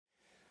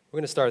We're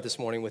going to start this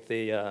morning with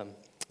a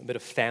bit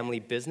of family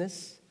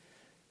business.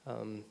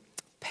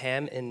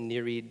 Pam and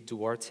Neri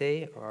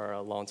Duarte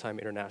are longtime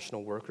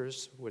international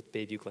workers with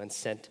Bayview Glen,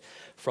 sent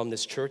from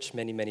this church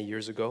many, many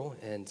years ago,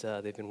 and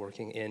they've been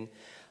working in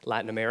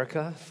Latin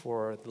America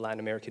for the Latin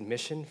American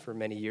Mission for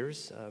many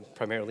years,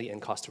 primarily in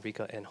Costa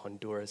Rica and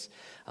Honduras.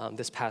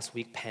 This past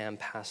week, Pam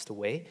passed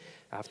away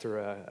after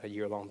a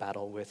year-long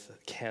battle with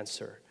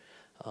cancer.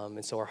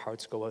 And so our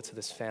hearts go out to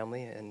this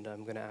family, and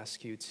I'm going to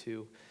ask you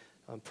to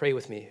pray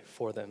with me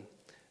for them.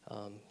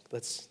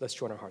 Let's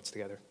join our hearts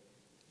together.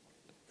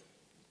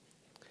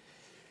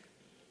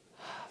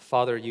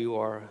 Father, you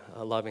are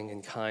a loving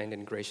and kind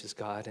and gracious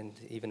God, and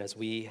even as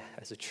we,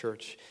 as a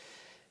church,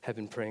 have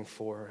been praying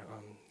for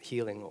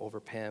healing over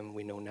Pam,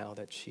 we know now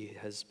that she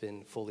has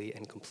been fully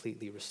and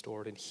completely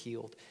restored and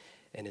healed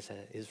and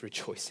is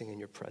rejoicing in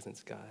your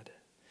presence, God.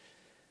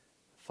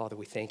 Father,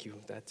 we thank you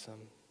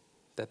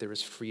that there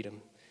is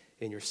freedom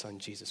in your Son,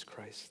 Jesus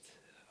Christ,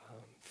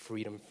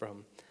 freedom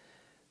from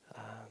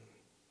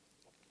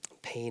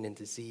pain and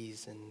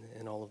disease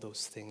and all of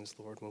those things,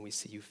 Lord, when we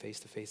see you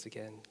face to face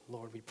again.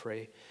 Lord, we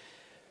pray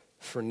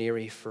for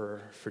Neri,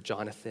 for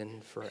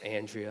Jonathan, for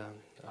Andrea,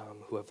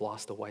 who have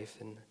lost a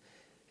wife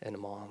and a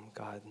mom.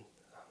 God,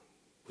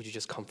 would you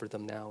just comfort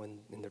them now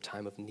in their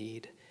time of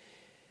need,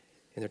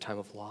 in their time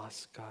of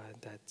loss,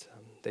 God,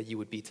 that you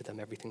would be to them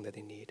everything that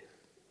they need.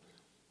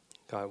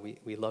 God,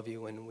 we love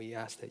you, and we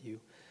ask that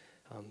you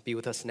be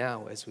with us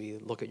now as we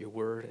look at your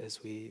word,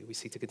 as we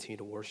seek to continue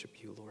to worship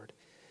you, Lord.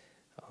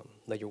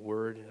 Let your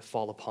word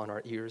fall upon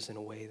our ears in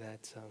a way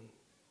that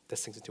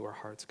sinks into our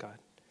hearts, God.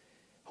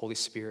 Holy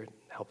Spirit,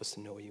 help us to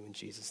know you in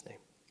Jesus' name.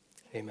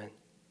 Amen.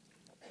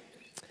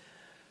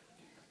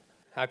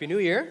 Happy New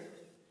Year.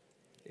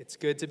 It's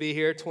good to be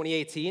here,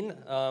 2018.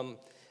 How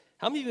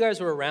many of you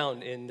guys were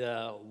around in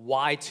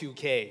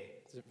Y2K?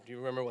 Do you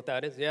remember what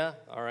that is? Yeah?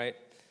 All right.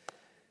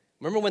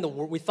 Remember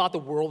when we thought the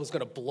world was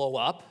going to blow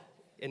up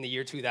in the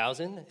year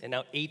 2000, and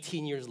now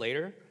 18 years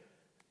later,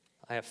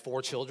 I have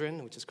 4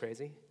 children, which is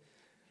crazy.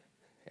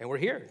 And we're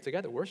here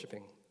together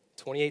worshiping,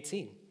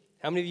 2018.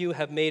 How many of you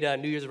have made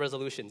New Year's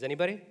resolutions?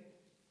 Anybody?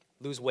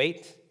 Lose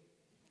weight?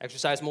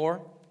 Exercise more?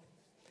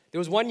 There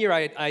was one year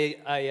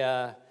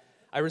I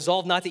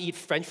resolved not to eat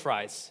French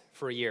fries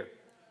for a year.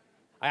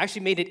 I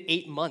actually made it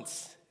 8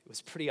 months. It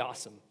was pretty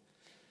awesome.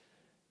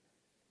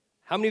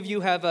 How many of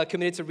you have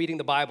committed to reading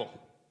the Bible?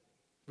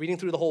 Reading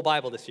through the whole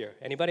Bible this year?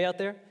 Anybody out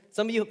there? It's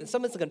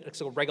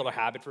a regular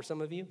habit for some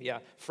of you. Yeah,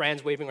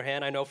 Fran's waving her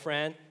hand. I know,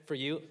 Fran, for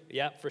you.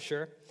 Yeah, for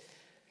sure.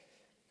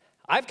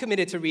 I've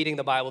committed to reading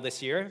the Bible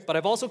this year, but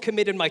I've also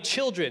committed my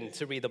children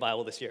to read the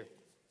Bible this year.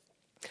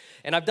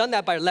 And I've done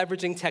that by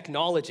leveraging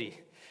technology.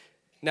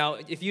 Now,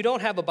 if you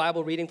don't have a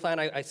Bible reading plan,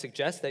 I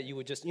suggest that you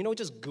would just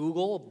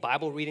Google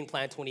Bible Reading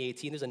Plan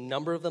 2018. There's a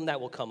number of them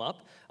that will come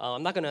up.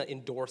 I'm not going to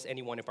endorse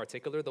any one in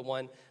particular. The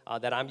one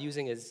that I'm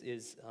using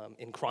is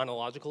in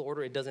chronological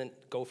order. It doesn't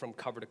go from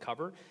cover to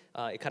cover.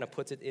 It kind of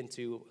puts it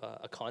into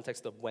a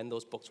context of when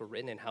those books were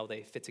written and how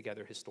they fit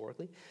together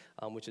historically,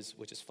 which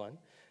is fun.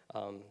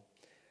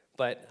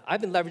 But I've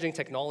been leveraging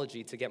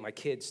technology to get my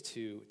kids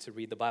to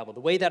read the Bible.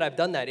 The way that I've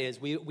done that is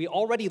we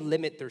already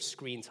limit their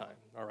screen time,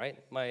 all right?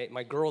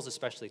 My girls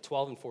especially,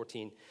 12 and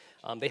 14,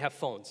 they have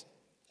phones.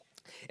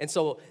 And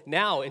so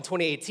now in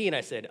 2018,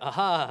 I said,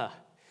 aha,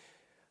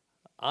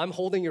 I'm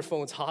holding your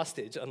phones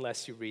hostage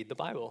unless you read the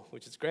Bible,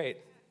 which is great.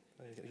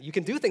 You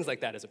can do things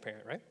like that as a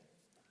parent, right?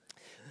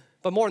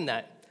 But more than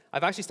that,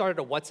 I've actually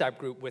started a WhatsApp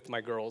group with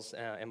my girls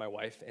and my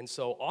wife. And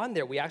so on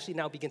there, we actually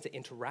now begin to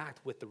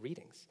interact with the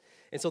readings.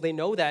 And so they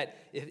know that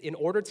in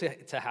order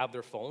to have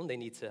their phone, they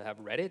need to have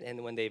read it.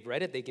 And when they've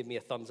read it, they give me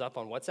a thumbs up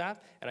on WhatsApp.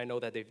 And I know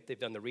that they've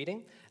done the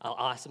reading.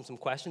 I'll ask them some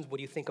questions. What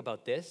do you think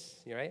about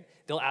this? Right?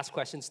 They'll ask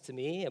questions to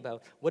me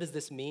about what does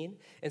this mean?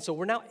 And so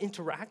we're now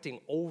interacting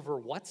over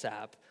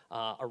WhatsApp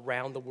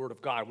around the Word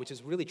of God, which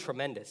is really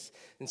tremendous.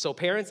 And so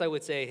parents, I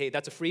would say, hey,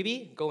 that's a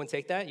freebie. Go and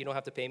take that. You don't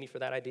have to pay me for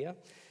that idea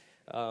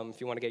if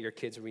you want to get your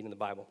kids reading the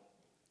Bible.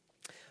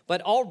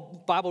 But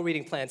all Bible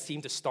reading plans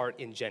seem to start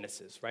in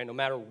Genesis, right? No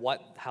matter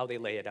how they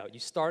lay it out. You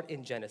start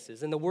in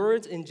Genesis. And the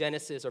words in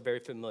Genesis are very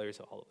familiar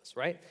to all of us,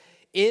 right?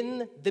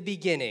 In the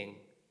beginning,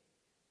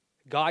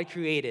 God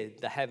created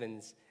the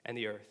heavens and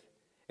the earth.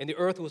 And the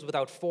earth was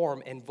without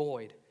form and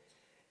void.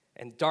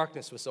 And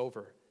darkness was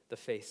over the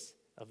face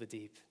of the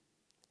deep.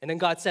 And then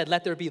God said,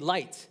 let there be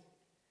light.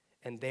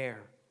 And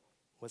there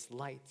was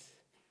light.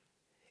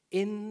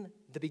 In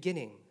the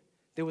beginning,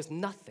 there was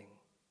nothing.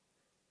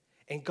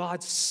 And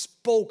God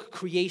spoke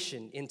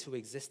creation into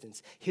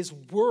existence. His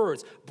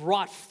words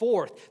brought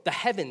forth the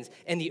heavens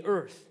and the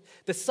earth,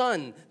 the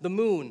sun, the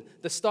moon,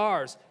 the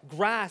stars,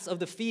 grass of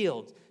the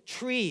field,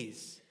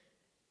 trees,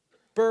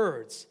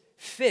 birds,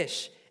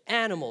 fish,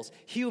 animals,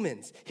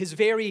 humans. His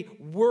very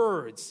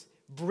words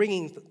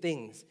bringing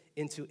things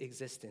into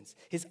existence.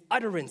 His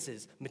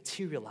utterances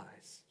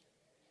materialize.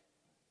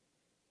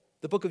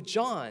 The book of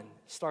John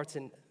starts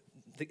in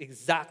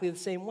exactly the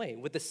same way,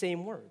 with the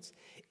same words.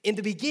 In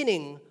the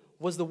beginning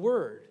was the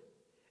Word,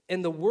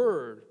 and the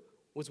Word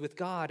was with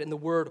God, and the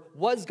Word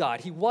was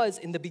God. He was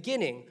in the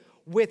beginning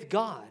with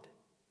God.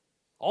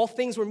 All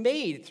things were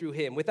made through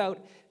him.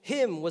 Without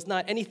him was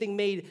not anything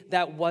made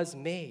that was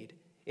made.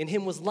 In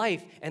him was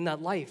life, and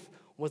that life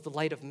was the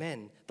light of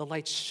men. The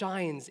light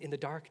shines in the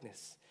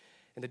darkness,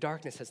 and the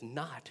darkness has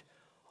not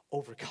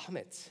overcome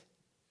it.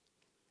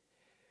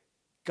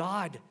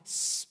 God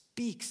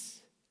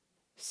speaks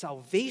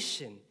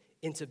salvation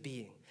into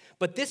being.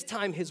 But this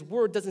time, his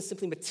word doesn't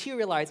simply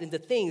materialize into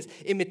things,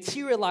 it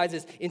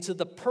materializes into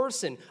the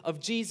person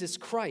of Jesus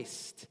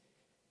Christ.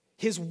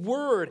 His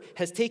word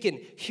has taken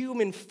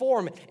human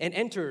form and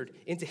entered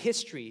into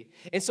history.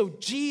 And so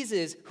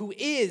Jesus, who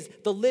is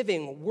the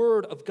living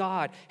word of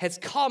God, has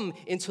come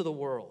into the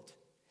world.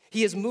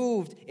 He has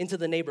moved into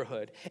the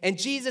neighborhood. And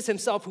Jesus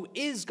himself, who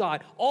is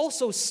God,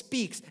 also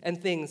speaks and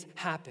things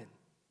happen.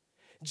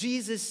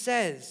 Jesus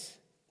says,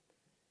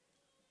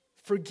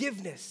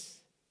 forgiveness,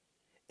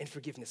 and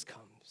forgiveness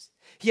comes.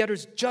 He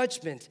utters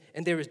judgment,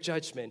 and there is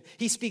judgment.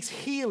 He speaks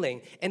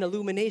healing and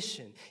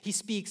illumination. He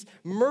speaks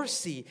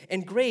mercy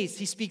and grace.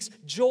 He speaks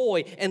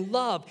joy and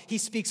love. He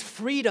speaks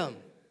freedom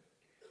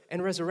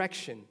and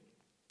resurrection.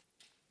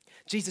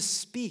 Jesus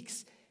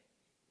speaks.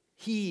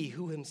 He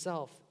who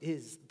himself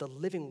is the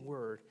living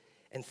word,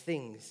 and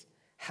things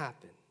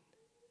happen.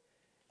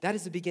 That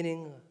is the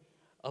beginning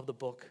of the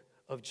book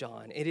of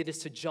John. And it is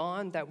to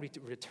John that we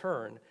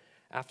return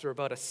after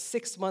about a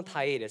 6-month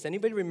hiatus.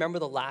 Anybody remember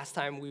the last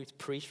time we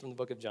preached from the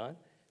book of John?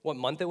 What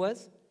month it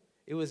was?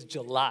 It was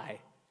July.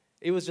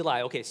 It was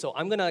July. Okay, so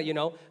I'm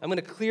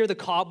gonna clear the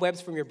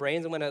cobwebs from your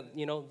brains.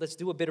 Let's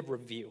do a bit of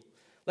review.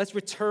 Let's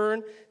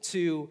return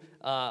to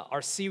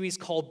our series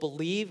called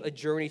Believe, a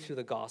Journey Through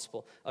the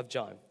Gospel of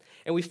John.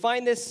 And we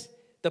find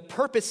the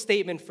purpose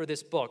statement for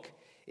this book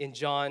in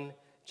John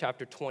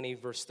chapter 20,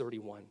 verse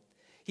 31.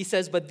 He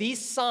says, but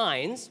these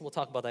signs, we'll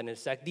talk about that in a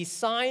sec, these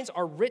signs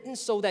are written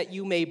so that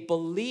you may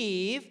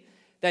believe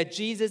that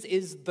Jesus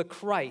is the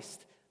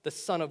Christ, the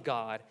Son of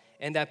God,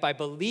 and that by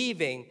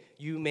believing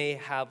you may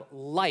have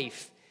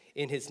life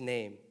in his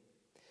name.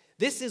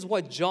 This is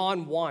what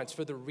John wants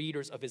for the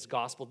readers of his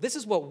gospel. This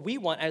is what we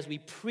want as we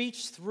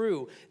preach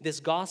through this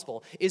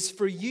gospel, is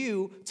for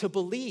you to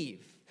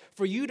believe.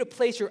 For you to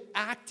place your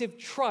active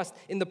trust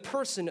in the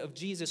person of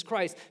Jesus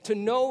Christ, to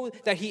know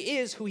that he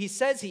is who he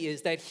says he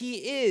is, that he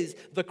is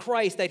the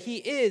Christ, that he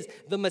is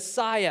the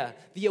Messiah,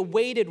 the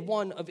awaited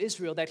one of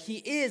Israel, that he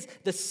is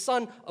the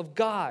Son of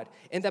God,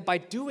 and that by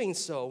doing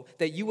so,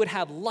 that you would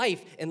have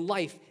life and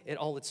life in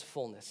all its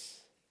fullness.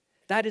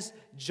 That is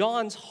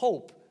John's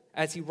hope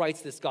as he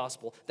writes this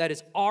gospel. That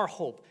is our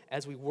hope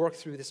as we work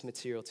through this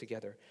material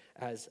together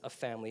as a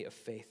family of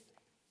faith.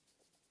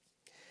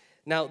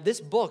 Now, this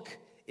book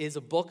is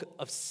a book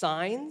of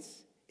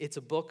signs, it's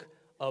a book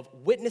of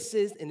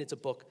witnesses, and it's a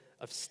book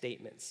of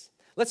statements.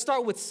 Let's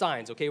start with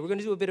signs, okay? We're going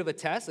to do a bit of a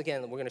test.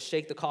 Again, we're going to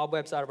shake the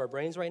cobwebs out of our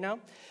brains right now.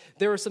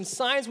 There are some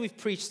signs we've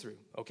preached through,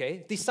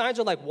 okay? These signs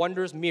are like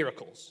wonders,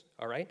 miracles,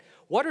 all right?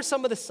 What are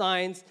some of the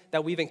signs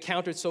that we've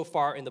encountered so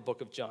far in the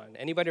book of John?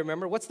 Anybody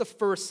remember? What's the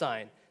first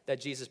sign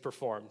that Jesus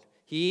performed?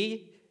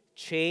 He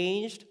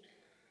changed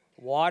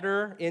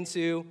water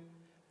into,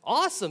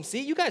 awesome,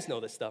 see, you guys know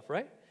this stuff,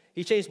 right?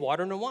 He changed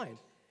water into wine.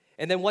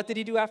 And then what did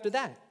he do after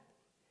that?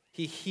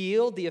 He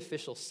healed the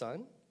official's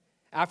son.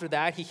 After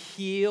that, he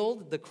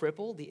healed the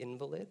cripple, the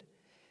invalid.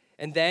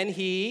 And then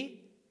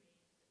he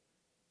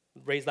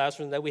raised Lazarus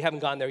from the dead. We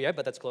haven't gotten there yet,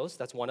 but that's close.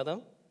 That's one of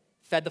them.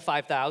 Fed the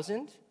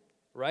 5,000,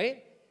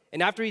 right?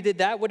 And after he did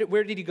that,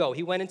 where did he go?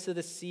 He went into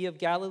the Sea of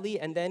Galilee,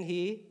 and then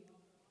he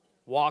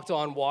walked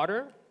on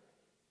water.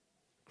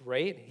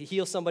 Great. He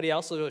healed somebody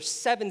else. So there are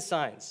 7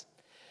 signs.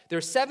 There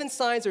are 7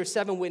 signs, there are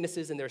 7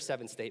 witnesses, and there are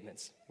 7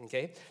 statements,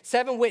 okay?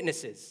 7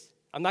 witnesses.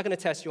 I'm not going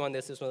to test you on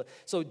this.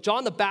 So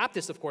John the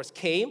Baptist, of course,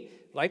 came,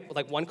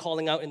 like one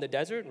calling out in the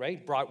desert,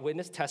 right? Brought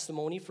witness,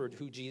 testimony for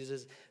who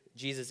Jesus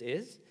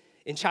is.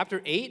 In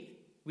chapter 8,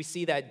 we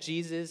see that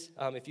Jesus,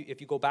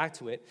 if you go back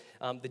to it,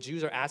 the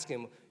Jews are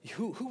asking him,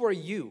 who are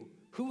you?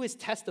 Who is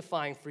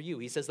testifying for you?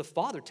 He says, the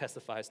Father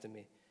testifies to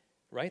me,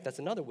 right? That's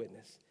another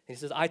witness. And he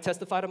says, I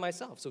testify to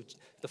myself. So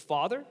the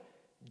Father,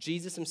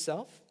 Jesus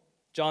himself,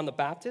 John the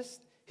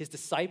Baptist, his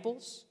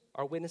disciples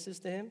are witnesses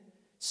to him.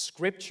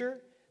 Scripture,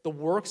 the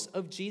works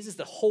of Jesus,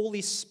 the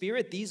Holy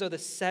Spirit, these are the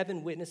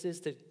 7 witnesses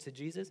to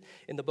Jesus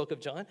in the book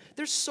of John.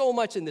 There's so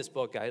much in this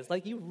book, guys.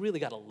 Like, you really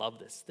got to love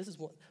this. This is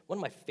one of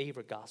my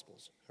favorite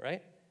gospels,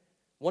 right?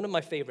 One of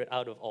my favorite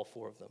out of all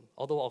 4 of them,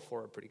 although all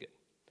 4 are pretty good.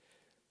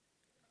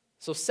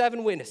 So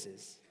 7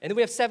 witnesses. And then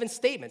we have 7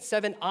 statements,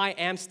 7 I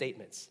am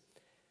statements.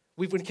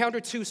 We've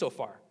encountered 2 so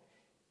far.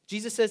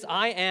 Jesus says,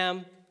 I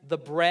am the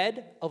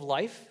bread of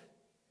life.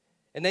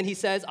 And then he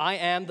says, I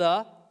am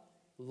the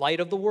light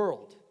of the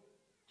world.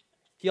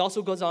 He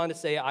also goes on to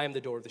say, I am the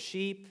door of the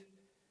sheep.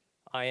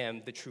 I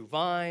am the true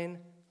vine.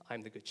 I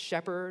am the good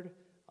shepherd.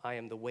 I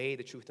am the way,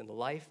 the truth, and the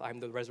life. I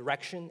am the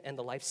resurrection and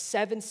the life.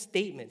 7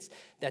 statements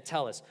that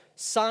tell us,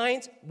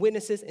 signs,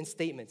 witnesses, and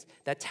statements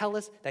that tell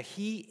us that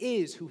he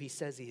is who he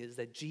says he is,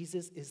 that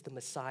Jesus is the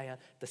Messiah,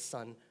 the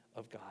Son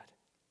of God.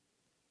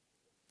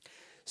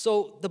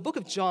 So the book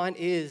of John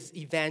is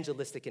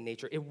evangelistic in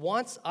nature. It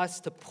wants us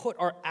to put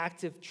our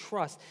active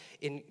trust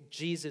in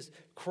Jesus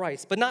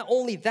Christ. But not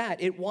only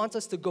that, it wants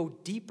us to go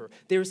deeper.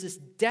 There's this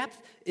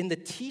depth in the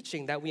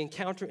teaching that we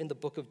encounter in the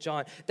book of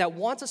John that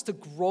wants us to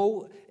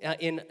grow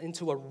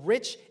into a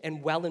rich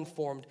and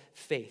well-informed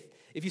faith.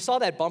 If you saw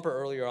that bumper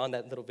earlier on,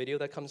 that little video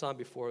that comes on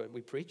before we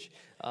preach,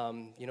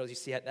 you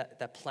see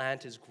that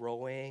plant is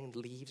growing,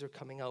 leaves are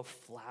coming out,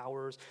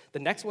 flowers. The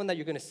next one that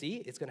you're going to see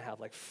is going to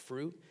have like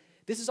fruit.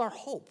 This is our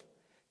hope,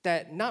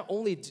 that not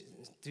only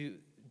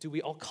do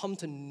we all come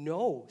to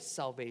know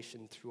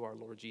salvation through our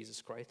Lord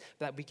Jesus Christ,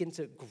 but that we begin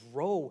to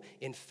grow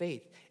in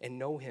faith and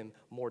know him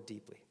more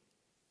deeply.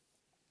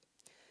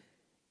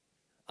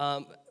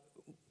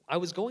 I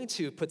was going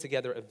to put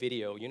together a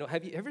video.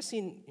 Have you ever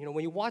seen,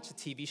 when you watch a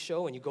TV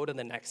show and you go to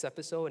the next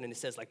episode and it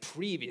says like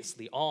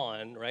previously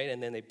on, right?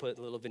 And then they put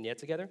a little vignette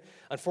together.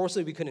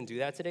 Unfortunately, we couldn't do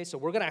that today. So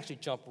we're going to actually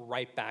jump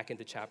right back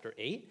into chapter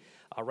 8,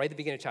 right at the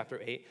beginning of chapter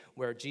 8,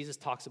 where Jesus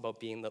talks about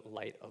being the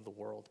light of the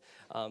world.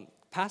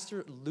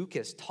 Pastor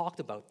Lucas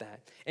talked about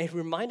that. And he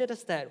reminded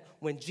us that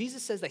when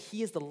Jesus says that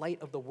he is the light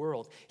of the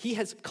world, he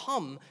has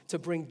come to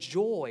bring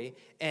joy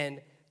and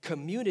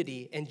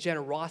community and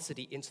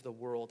generosity into the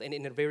world, and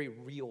in a very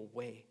real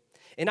way.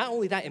 And not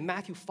only that, in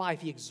Matthew 5,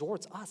 he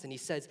exhorts us, and he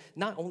says,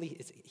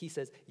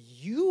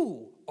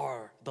 you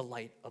are the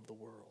light of the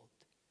world.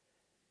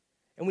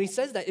 And when he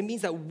says that, it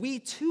means that we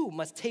too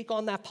must take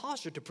on that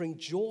posture to bring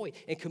joy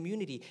and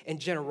community and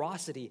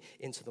generosity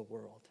into the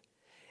world.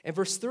 And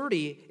verse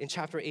 30 in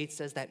chapter 8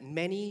 says that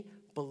many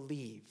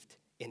believed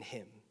in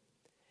him.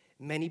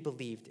 Many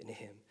believed in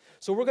him.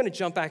 So we're going to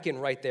jump back in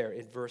right there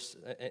in verse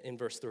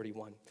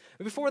 31.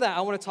 But before that,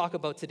 I want to talk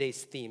about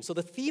today's theme. So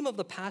the theme of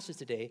the passage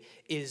today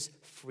is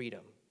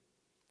freedom.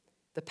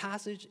 The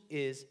passage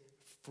is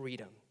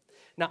freedom.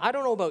 Now, I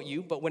don't know about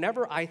you, but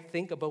whenever I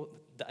think about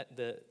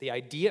the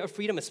idea of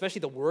freedom, especially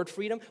the word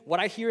freedom, what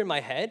I hear in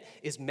my head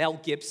is Mel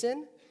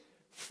Gibson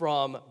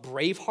from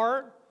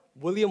Braveheart,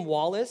 William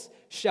Wallace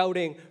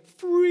shouting,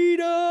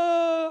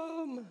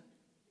 "Freedom!"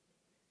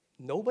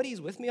 Nobody's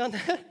with me on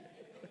that?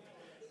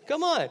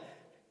 Come on.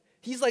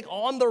 He's like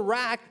on the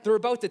rack. They're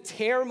about to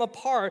tear him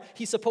apart.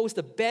 He's supposed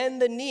to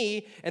bend the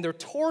knee, and they're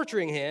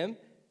torturing him.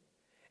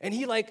 And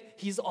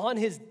he's on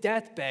his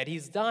deathbed.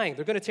 He's dying.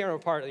 They're going to tear him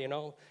apart,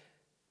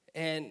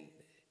 And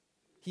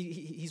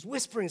he's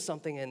whispering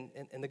something,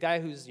 and the guy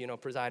who's,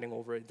 presiding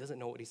over it doesn't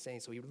know what he's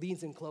saying. So he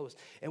leans in close.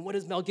 And what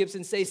does Mel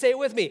Gibson say? Say it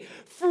with me.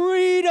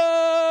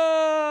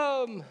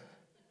 Freedom!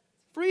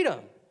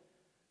 Freedom,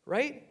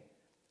 right?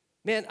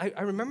 Man,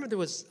 I remember there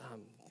was...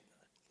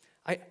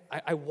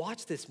 I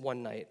watched this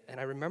one night, and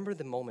I remember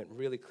the moment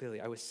really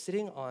clearly. I was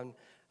sitting on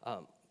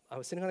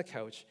the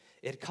couch.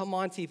 It had come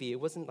on TV. It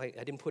wasn't like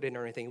I didn't put it in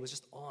or anything. It was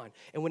just on.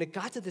 And when it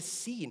got to the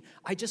scene,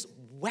 I just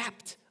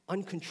wept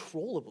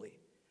uncontrollably,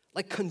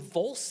 like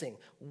convulsing,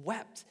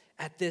 wept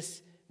at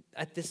this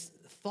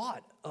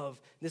thought of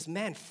this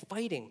man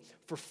fighting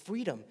for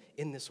freedom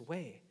in this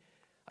way.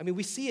 I mean,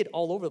 we see it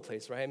all over the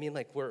place, right? I mean,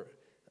 like we're...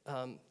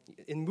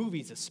 in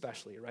movies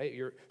especially, right?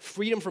 Your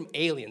freedom from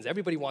aliens.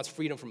 Everybody wants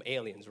freedom from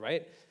aliens,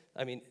 right?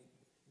 I mean,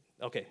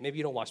 okay, maybe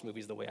you don't watch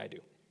movies the way I do.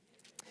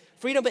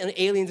 Freedom and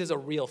aliens is a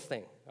real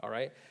thing, all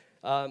right?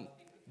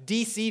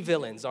 DC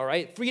villains, all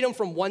right? Freedom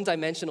from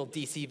one-dimensional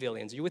DC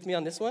villains. Are you with me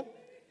on this one?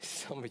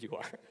 Some of you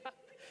are.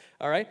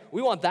 All right?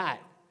 We want that.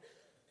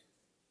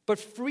 But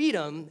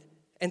freedom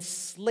and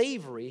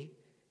slavery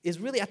is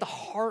really at the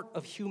heart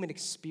of human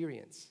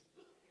experience.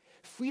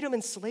 Freedom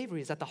and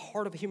slavery is at the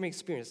heart of human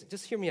experience.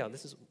 Just hear me out.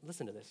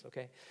 Listen to this,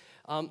 okay?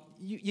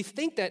 You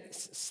think that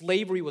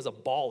slavery was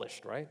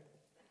abolished, right?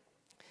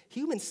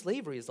 Human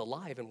slavery is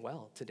alive and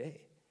well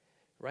today,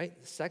 right?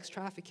 Sex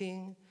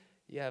trafficking,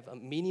 you have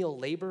menial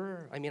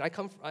labor. I mean,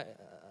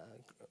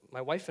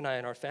 my wife and I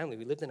and our family,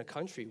 we lived in a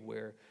country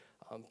where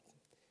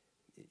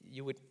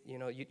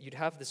you'd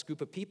have this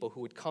group of people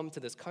who would come to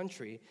this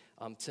country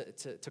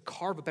to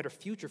carve a better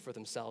future for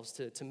themselves,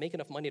 to make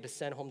enough money to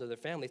send home to their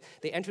families.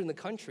 They enter in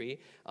the country,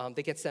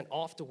 they get sent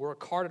off to work,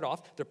 carted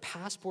off, their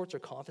passports are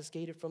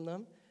confiscated from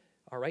them,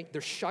 all right?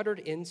 They're shuttered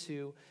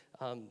into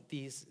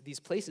these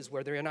places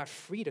where they're not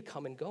free to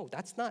come and go.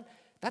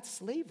 That's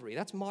slavery.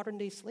 That's modern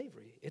day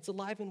slavery. It's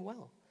alive and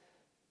well.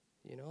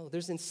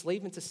 There's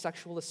enslavement to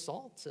sexual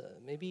assault.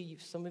 Maybe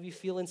some of you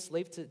feel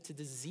enslaved to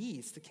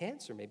disease, to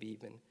cancer maybe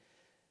even.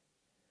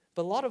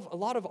 But a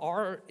lot of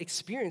our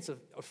experience of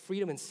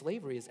freedom and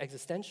slavery is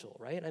existential,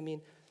 right? I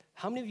mean,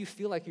 how many of you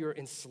feel like you're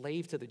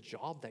enslaved to the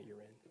job that you're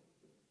in?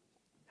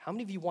 How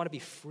many of you want to be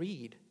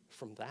freed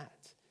from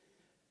that?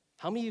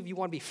 How many of you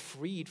want to be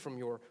freed from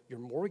your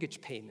mortgage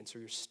payments or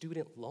your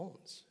student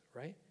loans,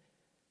 right?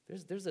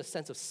 There's a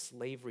sense of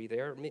slavery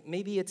there.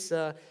 Maybe it's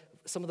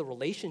some of the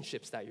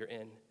relationships that you're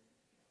in.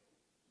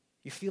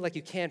 You feel like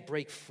you can't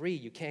break free,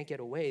 you can't get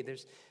away.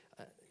 There's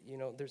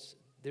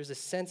a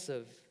sense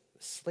of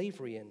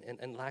slavery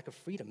and lack of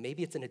freedom.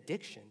 Maybe it's an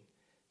addiction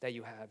that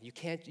you have. You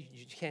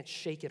can't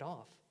shake it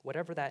off,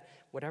 whatever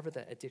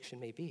that addiction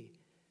may be.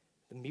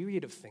 The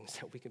myriad of things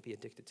that we can be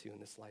addicted to in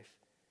this life.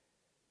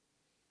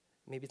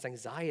 Maybe it's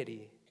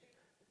anxiety.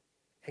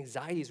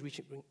 Anxiety is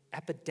reaching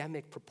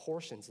epidemic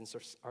proportions in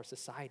our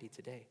society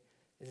today.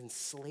 It's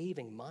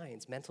enslaving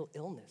minds, mental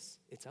illness.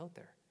 It's out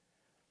there.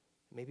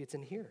 Maybe it's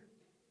in here.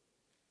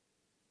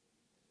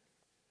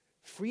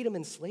 Freedom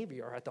and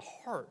slavery are at the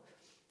heart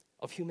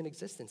of human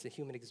existence and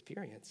human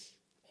experience.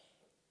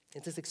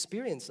 It's this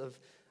experience of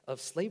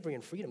slavery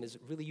and freedom is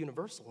really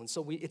universal. And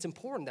so it's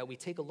important that we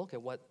take a look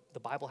at what the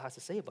Bible has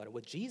to say about it,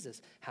 what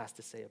Jesus has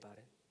to say about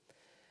it.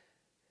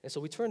 And so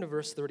we turn to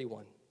verse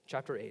 31,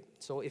 chapter 8.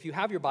 So if you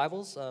have your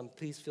Bibles,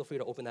 please feel free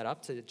to open that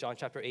up to John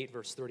chapter 8,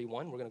 verse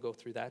 31. We're going to go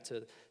through that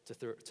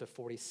to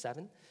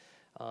 47.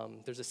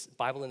 There's a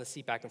Bible in the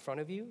seat back in front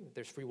of you.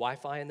 There's free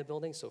Wi-Fi in the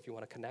building, so if you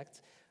want to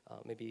connect,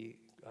 maybe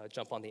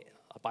jump on the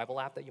Bible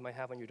app that you might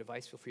have on your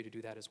device. Feel free to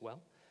do that as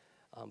well.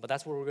 But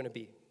that's where we're going to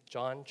be.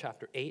 John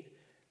chapter 8,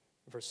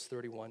 verse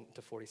 31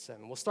 to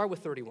 47. We'll start with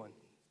 31.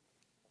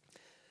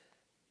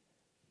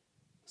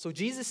 So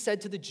Jesus said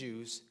to the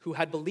Jews who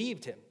had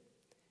believed him,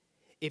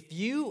 "If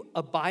you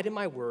abide in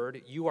my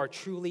word, you are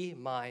truly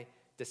my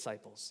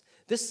disciples."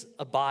 This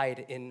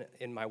abide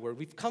in my word,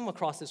 we've come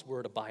across this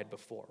word abide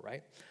before,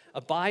 right?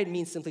 Abide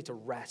means simply to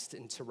rest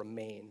and to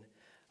remain.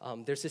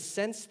 There's this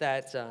sense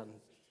that,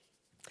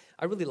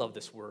 I really love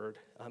this word.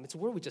 It's a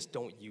word we just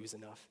don't use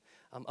enough.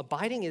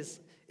 Abiding is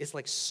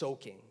like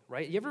soaking,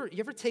 right? You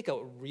ever take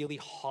a really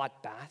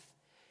hot bath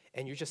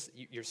and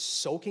you're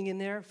soaking in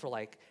there for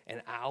like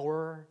an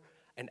hour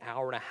and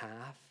a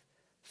half,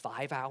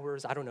 5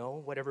 hours, I don't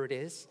know, whatever it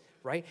is,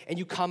 right? And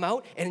you come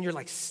out and you're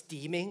like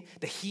steaming.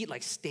 The heat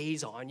like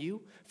stays on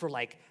you for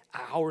like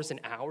hours and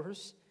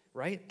hours,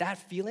 right? That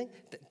feeling,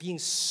 being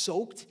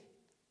soaked,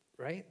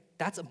 right?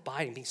 That's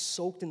abiding, being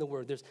soaked in the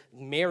word. There's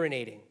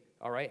marinating,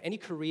 all right? Any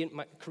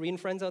Korean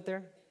friends out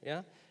there?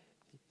 Yeah?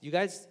 You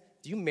guys,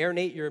 do you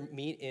marinate your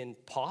meat in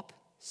pop,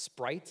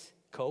 Sprite,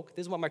 Coke?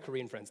 This is what my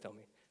Korean friends tell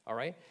me, all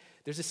right?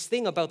 There's this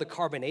thing about the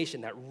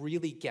carbonation that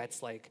really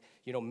gets like,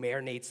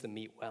 marinates the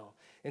meat well.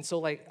 And so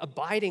like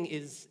abiding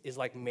is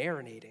like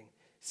marinating,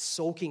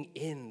 soaking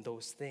in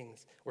those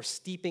things. Or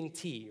steeping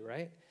tea,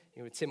 right?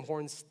 Tim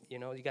Hortons, you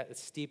got the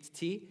steeped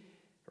tea,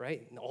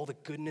 right? And all the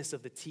goodness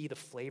of the tea, the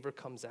flavor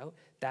comes out.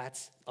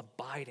 That's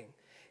abiding.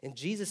 And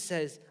Jesus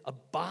says,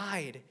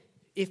 abide.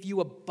 If you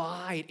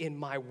abide in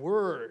my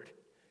word,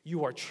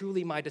 you are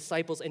truly my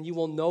disciples, and you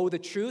will know the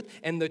truth,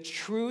 and the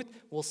truth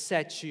will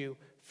set you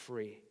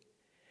free.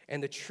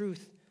 And the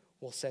truth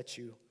will set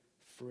you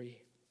free.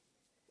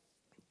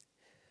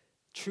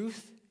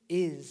 Truth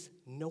is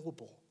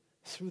knowable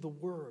through the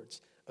words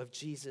of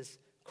Jesus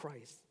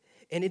Christ.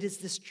 And it is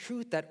this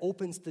truth that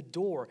opens the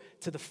door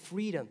to the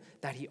freedom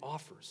that he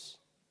offers.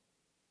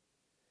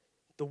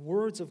 The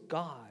words of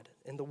God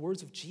and the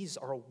words of Jesus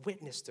are a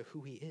witness to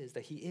who he is,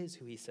 that he is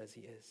who he says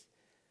he is.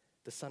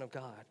 The Son of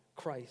God,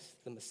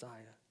 Christ, the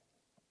Messiah.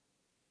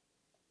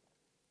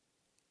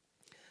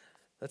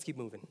 Let's keep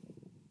moving.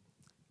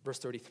 Verse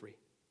 33.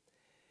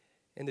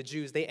 And the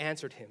Jews, they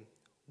answered him,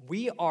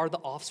 "We are the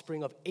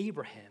offspring of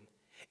Abraham,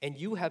 and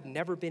you have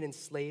never been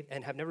enslaved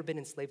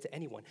to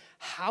anyone.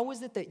 How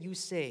is it that you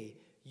say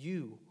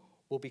you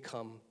will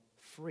become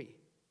free?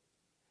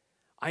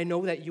 I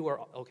know that you are,"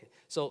 okay,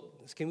 so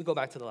can we go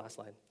back to the last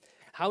slide?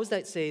 How does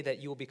that say that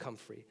you will become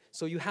free?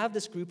 So you have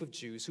this group of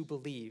Jews who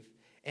believe,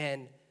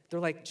 and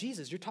they're like,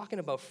 "Jesus, you're talking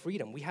about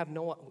freedom. We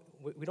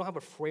don't have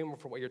a framework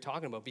for what you're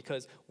talking about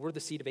because we're the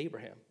seed of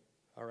Abraham."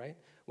 All right?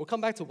 We'll come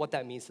back to what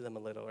that means to them a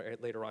little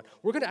later on.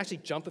 We're going to actually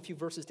jump a few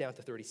verses down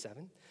to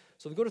 37.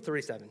 So we go to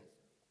 37.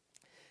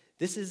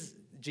 This is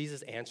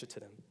Jesus' answer to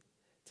them,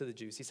 to the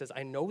Jews. He says,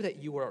 "I know that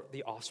you are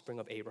the offspring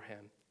of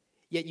Abraham,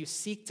 yet you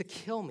seek to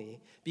kill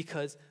me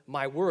because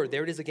my word,"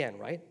 there it is again,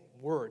 right?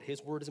 Word,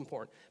 his word is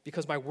important.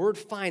 "Because my word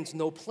finds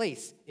no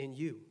place in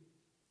you."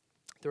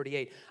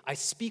 38, "I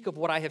speak of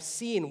what I have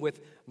seen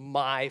with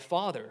my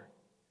Father,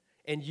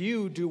 and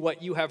you do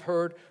what you have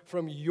heard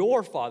from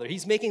your father."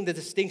 He's making the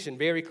distinction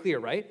very clear,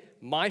 right?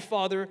 My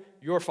father,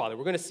 your father.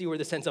 We're going to see where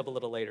this ends up a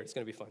little later. It's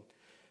going to be fun.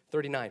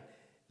 39,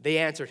 they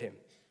answered him,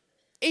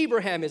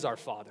 "Abraham is our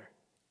father."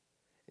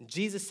 And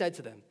Jesus said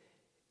to them,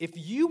 "If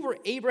you were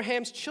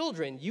Abraham's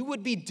children, you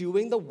would be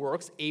doing the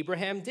works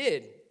Abraham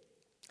did.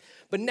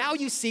 But now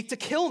you seek to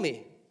kill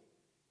me,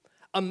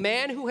 a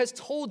man who has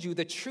told you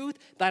the truth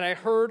that I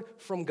heard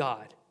from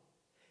God.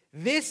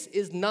 This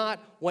is not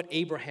what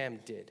Abraham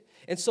did."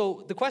 And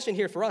so the question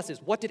here for us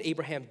is, what did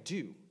Abraham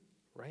do,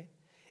 right?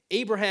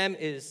 Abraham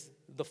is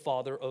the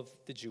father of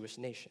the Jewish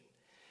nation.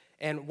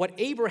 And what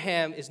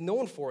Abraham is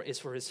known for is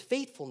for his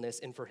faithfulness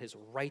and for his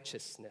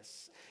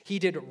righteousness. He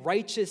did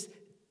righteous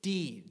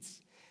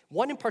deeds.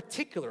 One in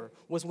particular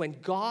was when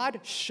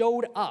God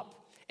showed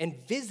up and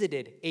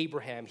visited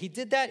Abraham. He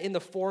did that in the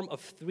form of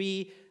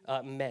three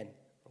men,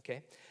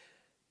 okay?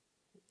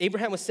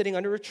 Abraham was sitting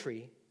under a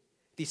tree.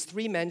 These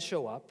three men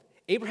show up.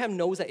 Abraham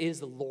knows that it is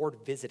the Lord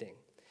visiting.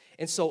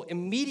 And so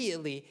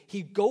immediately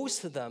he goes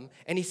to them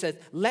and he says,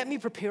 "Let me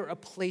prepare a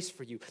place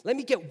for you. Let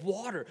me get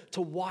water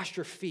to wash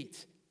your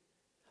feet.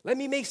 Let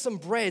me make some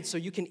bread so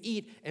you can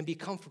eat and be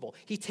comfortable."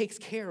 He takes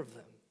care of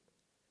them.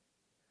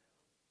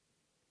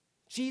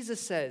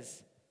 Jesus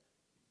says,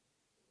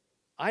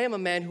 I am a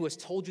man who has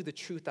told you the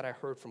truth that I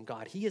heard from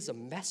God. He is a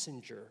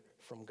messenger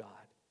from God.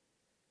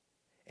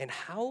 And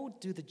how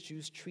do the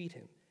Jews treat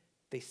him?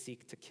 They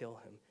seek to kill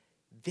him.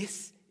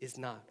 This is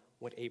not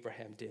what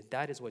Abraham did.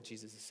 That is what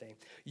Jesus is saying.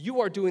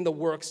 You are doing the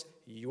works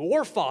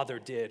your father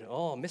did.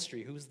 Oh,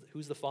 mystery.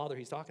 Who's the father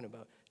he's talking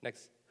about?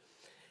 Next.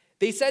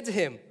 They said to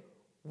him,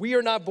 we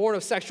are not born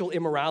of sexual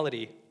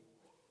immorality.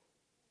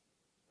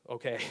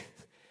 Okay,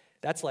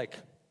 that's like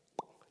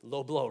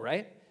low blow,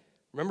 right?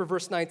 Remember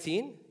verse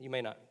 19? You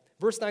may not.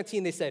 Verse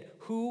 19, they said,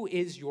 who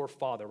is your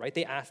father, right?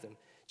 They asked him.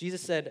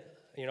 Jesus said,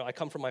 I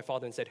come from my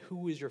father, and said,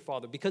 who is your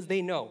father? Because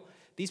they know.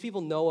 These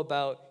people know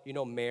about,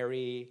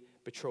 Mary,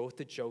 betrothed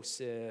to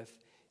Joseph,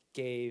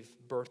 gave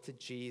birth to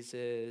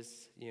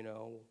Jesus,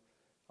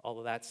 all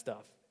of that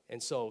stuff.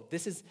 And so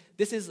this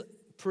is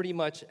pretty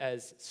much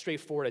as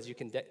straightforward as you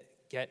can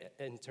get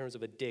in terms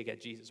of a dig at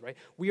Jesus, right?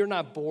 We are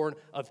not born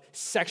of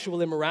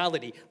sexual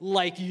immorality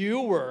like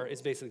you were,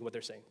 is basically what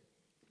they're saying.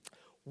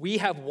 We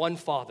have one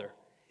Father,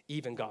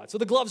 even God. So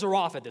the gloves are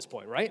off at this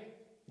point, right?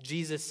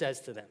 Jesus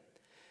says to them,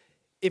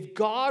 if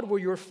God were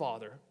your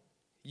Father,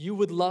 you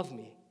would love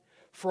me.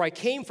 For I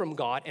came from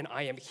God and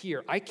I am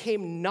here. I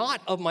came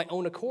not of my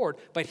own accord,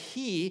 but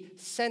he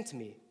sent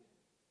me.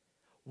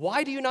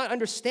 Why do you not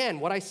understand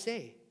what I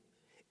say?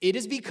 It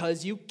is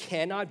because you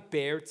cannot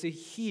bear to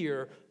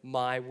hear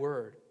my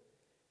word.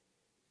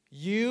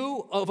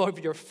 You of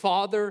your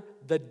father,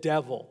 the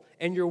devil,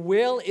 and your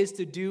will is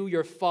to do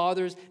your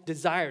father's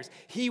desires.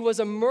 He was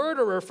a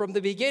murderer from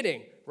the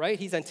beginning, right?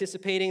 He's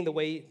anticipating the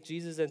way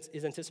Jesus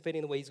is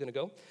anticipating the way he's going to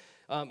go.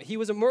 He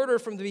was a murderer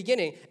from the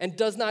beginning and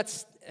does not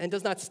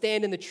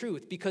stand in the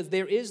truth because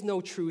there is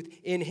no truth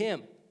in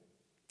him.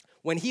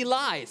 When he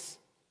lies,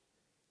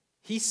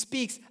 he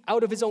speaks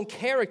out of his own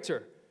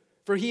character,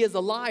 for he is a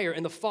liar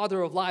and the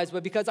father of lies.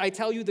 But because I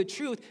tell you the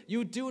truth,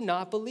 you do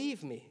not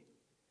believe me.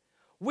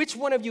 Which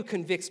one of you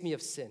convicts me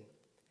of sin?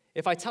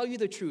 If I tell you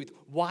the truth,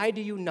 why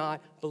do you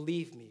not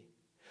believe me?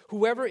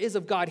 Whoever is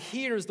of God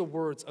hears the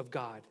words of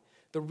God.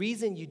 The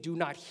reason you do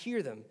not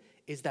hear them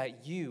is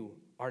that you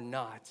are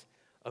not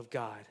of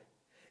God.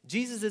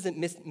 Jesus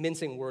isn't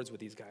mincing words with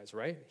these guys,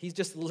 right? He's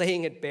just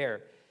laying it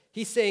bare.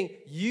 He's saying,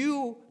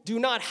 you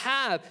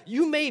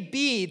may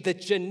be the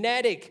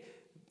genetic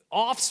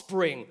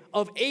offspring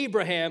of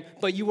Abraham,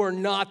 but you are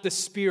not the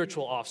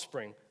spiritual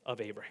offspring of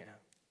Abraham.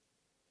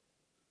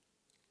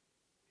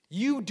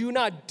 You do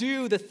not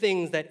do the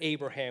things that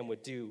Abraham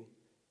would do.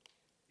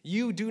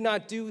 You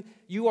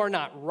are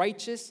not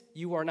righteous.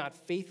 You are not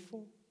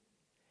faithful.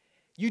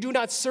 You do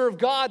not serve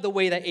God the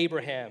way that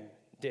Abraham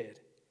did.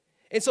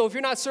 And so if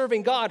you're not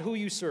serving God, who are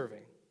you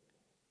serving?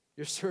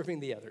 You're serving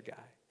the other guy.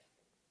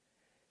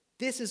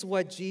 This is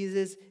what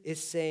Jesus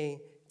is saying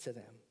to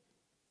them.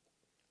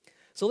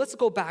 So let's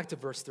go back to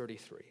verse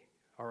 33,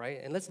 all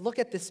right? And let's look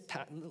at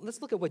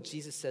what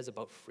Jesus says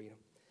about freedom.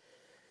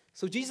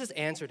 So Jesus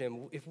answered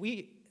him, if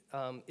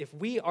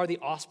we are the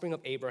offspring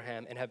of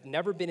Abraham and have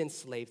never been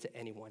enslaved to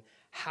anyone,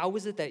 how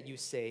is it that you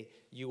say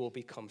you will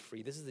become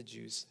free? This is the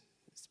Jews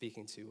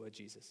speaking to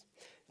Jesus.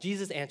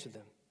 Jesus answered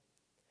them,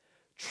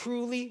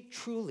 truly,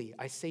 truly,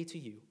 I say to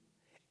you,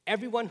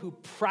 everyone who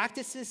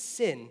practices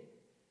sin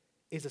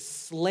is a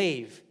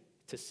slave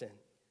to sin.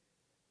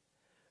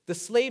 The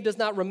slave does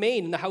not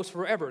remain in the house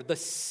forever. The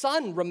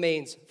son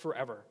remains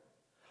forever.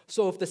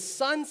 So if the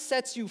son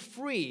sets you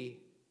free,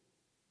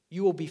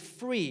 you will be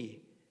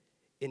free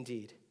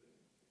indeed.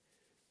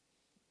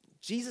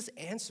 Jesus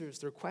answers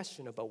their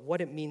question about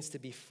what it means to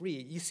be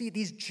free. You see,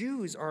 these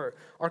Jews are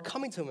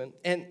coming to him,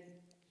 and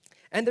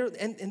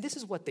this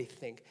is what they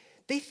think.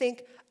 They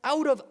think,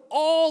 out of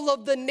all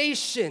of the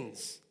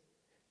nations,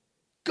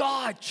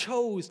 God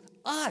chose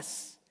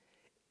us,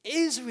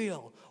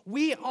 Israel.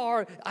 We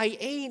are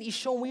Ayin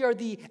Ishon. We are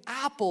the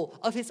apple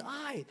of his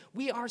eye.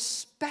 We are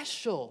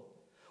special.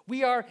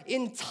 We are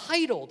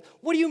entitled.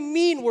 What do you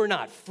mean we're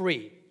not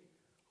free?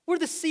 We're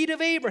the seed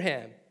of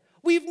Abraham.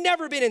 We've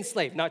never been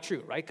enslaved. Not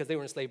true, right? Because they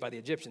were enslaved by the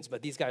Egyptians.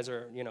 But these guys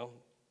are,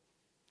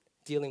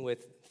 dealing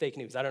with fake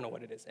news. I don't know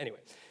what it is. Anyway,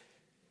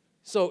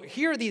 so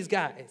here are these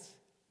guys.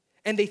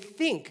 And they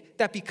think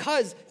that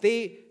because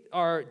they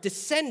are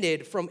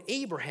descended from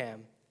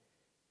Abraham,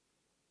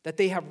 that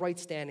they have right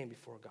standing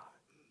before God.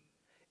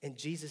 And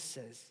Jesus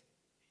says,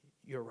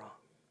 you're wrong.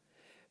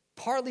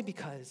 Partly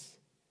because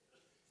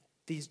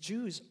these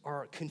Jews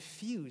are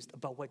confused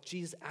about what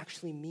Jesus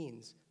actually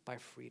means by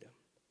freedom.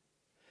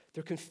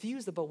 They're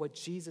confused about what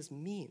Jesus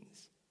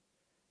means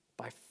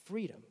by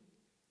freedom.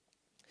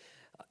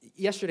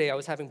 Yesterday, I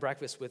was having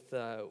breakfast with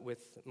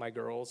my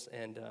girls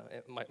and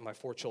my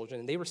 4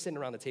 children, and they were sitting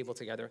around the table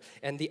together.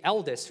 And the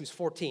eldest, who's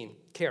 14,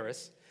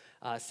 Karis,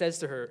 says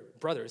to her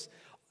brothers,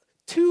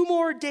 2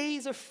 more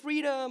days of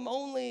freedom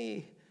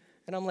only.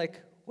 And I'm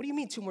like, what do you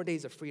mean 2 more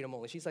days of freedom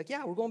only? She's like,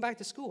 yeah, we're going back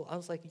to school. I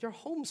was like, you're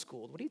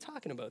homeschooled. What are you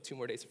talking about, 2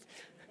 more days?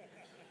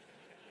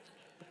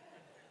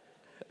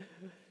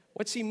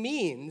 What she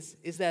means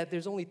is that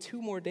there's only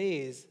 2 more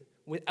days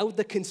without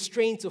the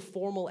constraints of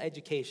formal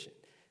education.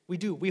 We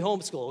do. We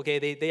homeschool, okay?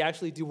 They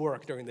actually do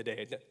work during the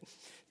day,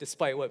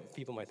 despite what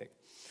people might think.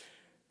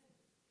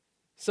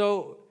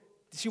 So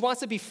she wants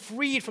to be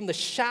freed from the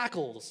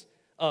shackles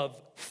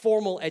of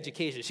formal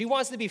education. She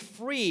wants to be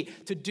free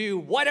to do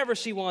whatever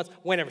she wants,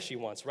 whenever she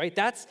wants, right?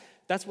 That's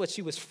what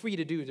she was free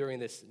to do during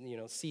this,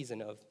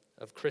 season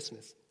of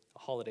Christmas, a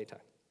holiday time.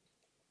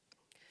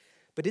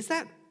 But is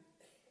that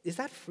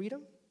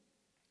freedom?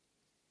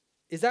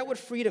 Is that what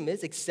freedom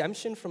is?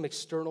 Exemption from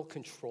external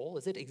control?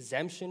 Is it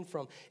exemption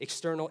from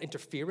external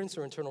interference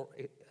or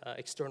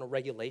external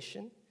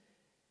regulation?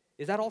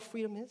 Is that all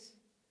freedom is?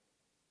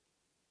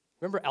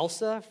 Remember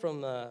Elsa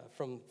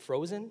from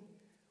Frozen?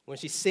 When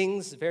she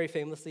sings very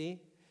famously,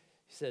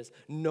 she says,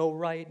 "No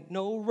right,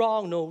 no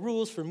wrong, no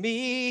rules for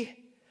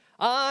me.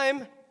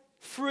 I'm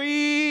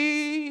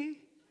free."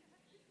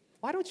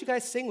 Why don't you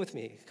guys sing with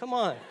me? Come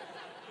on.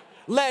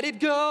 Let it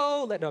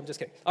go. No, I'm just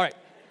kidding. All right.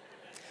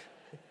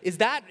 Is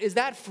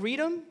that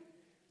freedom?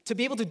 To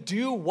be able to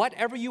do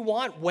whatever you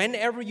want,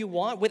 whenever you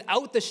want,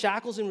 without the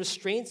shackles and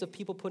restraints of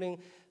people putting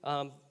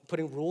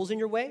rules in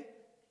your way?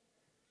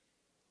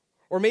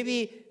 Or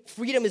maybe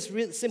freedom is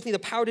simply the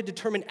power to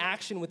determine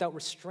action without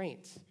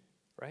restraint,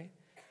 right?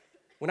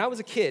 When I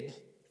was a kid,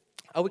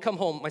 I would come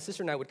home, my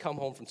sister and I would come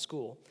home from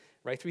school,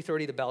 right?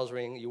 3:30, the bells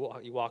ring, you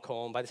walk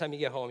home. By the time you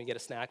get home, you get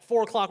a snack.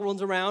 4 o'clock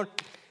rolls around,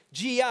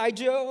 G.I.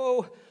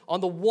 Joe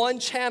on the one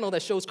channel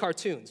that shows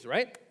cartoons,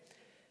 right?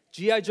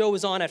 G.I. Joe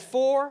was on at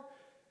 4.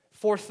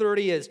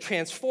 4:30 is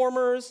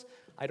Transformers.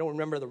 I don't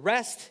remember the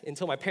rest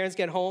until my parents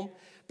get home.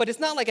 But it's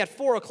not like at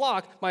 4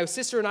 o'clock, my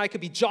sister and I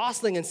could be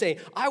jostling and saying,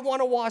 "I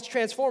want to watch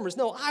Transformers.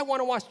 No, I want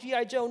to watch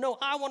G.I. Joe. No,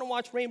 I want to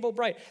watch Rainbow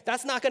Bright."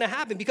 That's not going to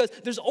happen because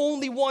there's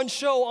only one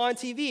show on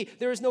TV.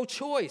 There is no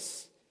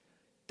choice.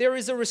 There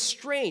is a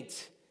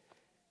restraint.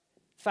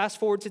 Fast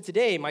forward to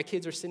today, my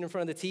kids are sitting in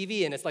front of the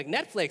TV and it's like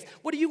Netflix.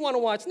 What do you want to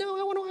watch? No,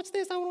 I want to watch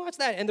this. I want to watch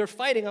that. And they're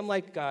fighting. I'm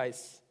like,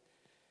 guys,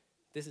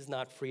 this is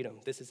not freedom.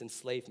 This is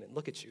enslavement.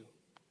 Look at you.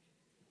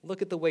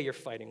 Look at the way you're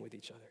fighting with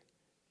each other.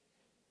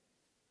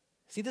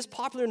 See, this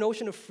popular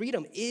notion of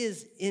freedom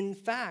is, in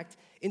fact,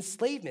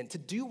 enslavement. To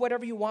do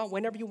whatever you want,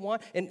 whenever you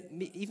want,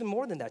 and even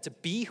more than that, to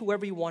be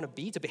whoever you want to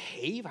be, to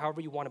behave however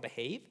you want to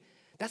behave.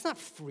 That's not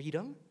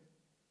freedom.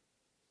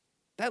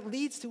 That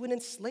leads to an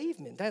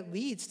enslavement. That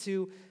leads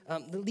to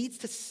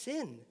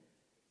sin.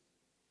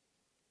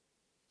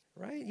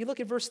 Right? You look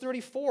at verse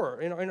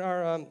 34 in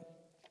our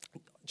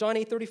John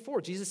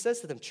 8:34. Jesus says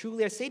to them,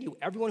 "Truly I say to you,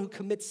 everyone who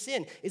commits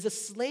sin is a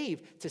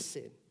slave to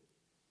sin."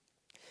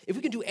 If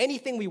we can do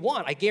anything we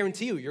want, I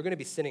guarantee you're going to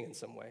be sinning in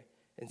some way.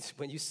 And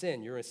when you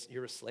sin, you're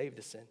a slave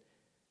to sin.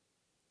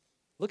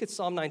 Look at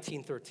Psalm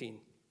 19:13.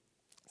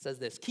 It says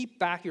this, "Keep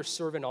back your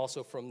servant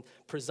also from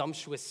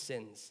presumptuous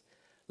sins.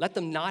 Let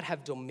them not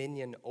have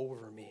dominion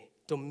over me."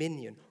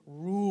 Dominion,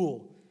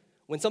 rule.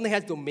 When something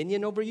has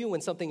dominion over you,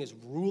 when something is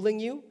ruling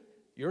you,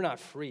 you're not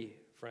free,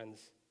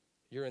 friends.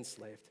 You're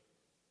enslaved.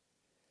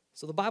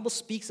 So the Bible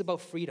speaks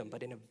about freedom,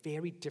 but in a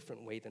very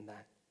different way than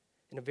that.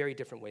 In a very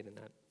different way than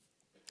that.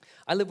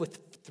 I live with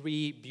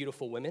 3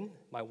 beautiful women,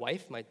 my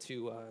wife, my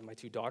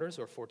two daughters,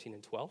 who are 14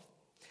 and 12.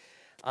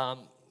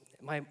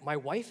 My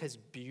wife has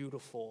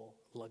beautiful,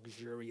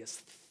 luxurious,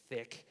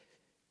 thick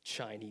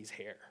Chinese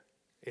hair.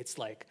 It's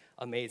like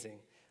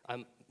amazing.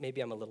 Maybe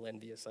I'm a little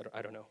envious,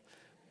 I don't know.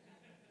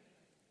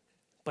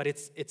 But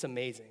it's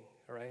amazing,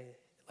 all right?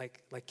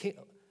 Like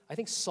I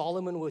think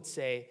Solomon would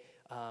say,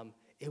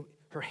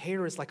 her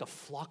hair is like a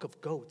flock of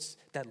goats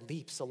that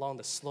leaps along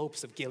the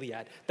slopes of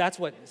Gilead. That's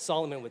what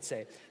Solomon would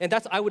say. And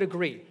I would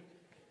agree.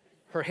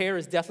 Her hair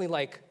is definitely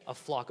like a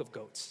flock of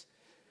goats.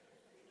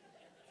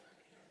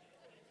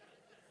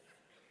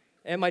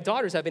 And my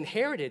daughters have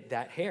inherited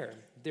that hair.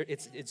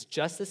 It's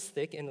just as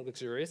thick and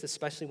luxurious,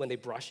 especially when they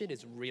brush it.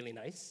 It's really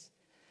nice.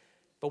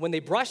 But when they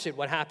brush it,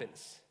 what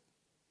happens?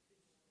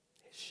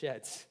 It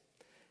sheds.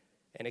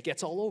 And it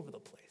gets all over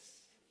the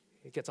place.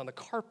 It gets on the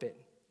carpet.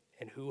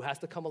 And who has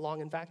to come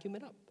along and vacuum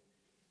it up?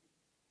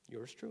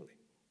 Yours truly.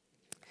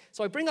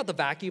 So I bring out the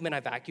vacuum and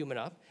I vacuum it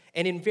up.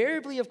 And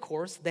invariably, of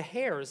course, the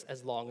hairs,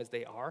 as long as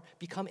they are,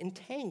 become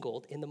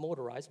entangled in the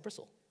motorized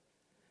bristle.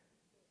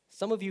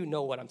 Some of you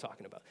know what I'm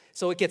talking about.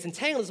 So it gets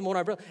entangled in the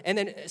motorized bristle. And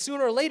then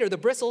sooner or later, the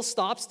bristle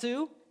stops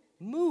to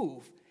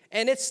move.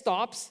 And it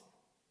stops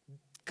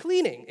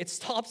cleaning. It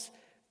stops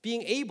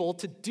being able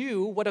to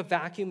do what a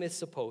vacuum is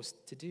supposed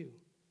to do.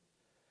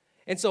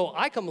 And so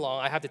I come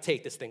along, I have to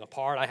take this thing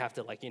apart. I have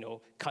to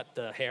cut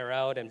the hair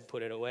out and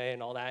put it away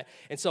and all that.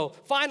 And so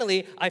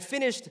finally, I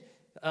finished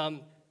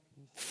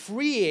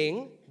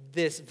freeing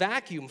this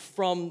vacuum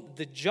from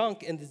the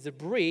junk and the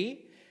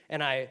debris,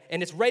 and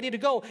it's ready to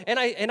go. And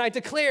I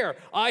declare,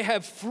 I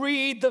have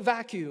freed the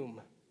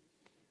vacuum.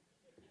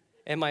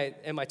 And my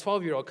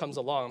 12-year-old comes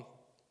along.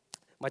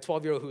 My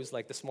 12-year-old, who's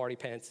like the smarty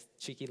pants,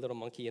 cheeky little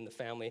monkey in the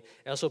family,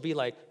 and she'll be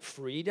like,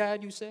 "Free,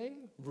 Dad, you say?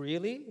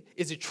 Really?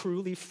 Is it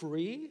truly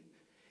free?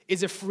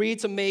 Is it free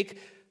to make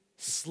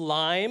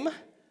slime?"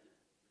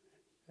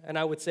 And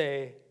I would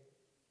say,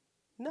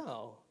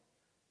 no.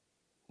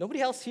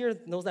 Nobody else here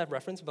knows that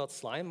reference about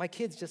slime? My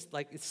kids just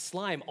it's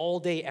slime all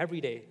day,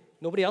 every day.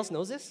 Nobody else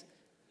knows this?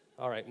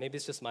 All right, maybe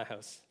it's just my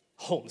house.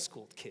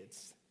 Homeschooled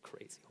kids.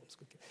 Crazy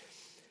homeschooled kids.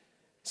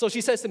 So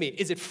she says to me,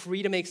 is it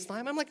free to make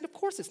slime? I'm like, of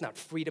course it's not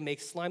free to make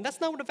slime. That's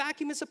not what a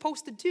vacuum is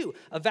supposed to do.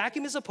 A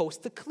vacuum is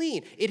supposed to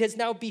clean. It has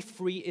now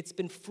it's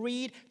been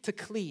freed to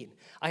clean.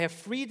 I have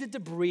freed the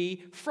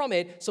debris from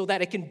it so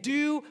that it can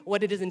do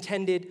what it is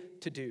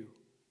intended to do.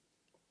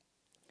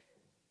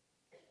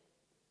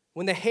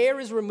 When the hair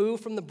is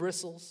removed from the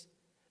bristles,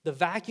 the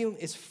vacuum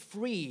is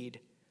freed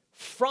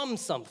from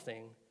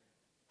something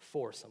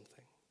for something.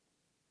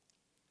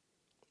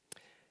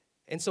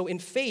 And so in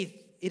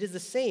faith, it is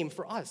the same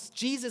for us.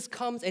 Jesus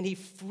comes and he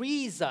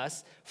frees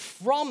us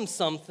from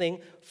something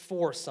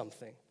for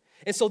something.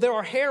 And so there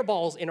are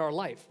hairballs in our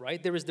life,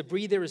 right? There is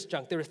debris, there is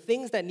junk. There are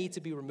things that need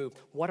to be removed.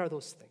 What are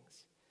those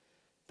things?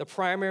 The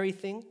primary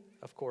thing,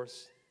 of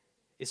course,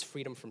 is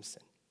freedom from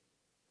sin.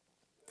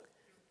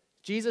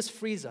 Jesus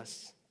frees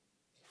us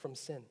from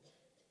sin.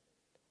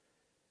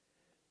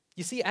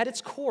 You see, at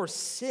its core,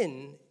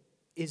 sin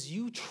is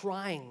you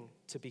trying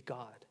to be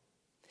God.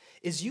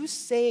 Is you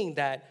saying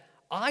that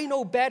I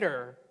know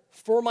better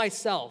for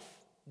myself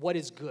what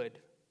is good.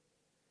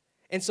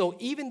 And so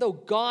even though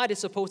God is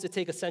supposed to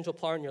take a central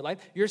part in your life,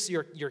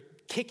 you're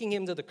kicking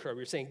him to the curb.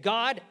 You're saying,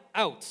 God,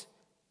 out.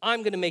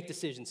 I'm going to make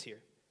decisions here.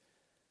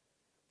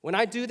 When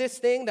I do this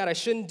thing that I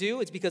shouldn't do,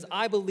 it's because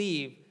I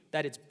believe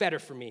that it's better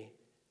for me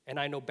and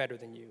I know better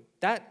than you.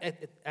 That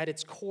at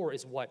its core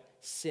is what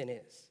sin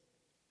is.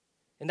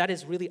 And that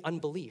is really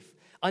unbelief.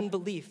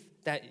 Unbelief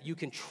that you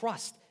can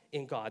trust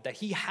in God, that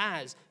he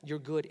has your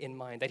good in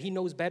mind, that he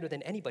knows better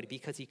than anybody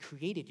because he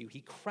created you,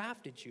 he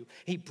crafted you,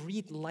 he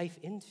breathed life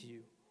into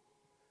you.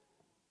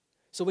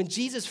 So when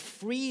Jesus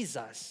frees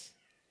us,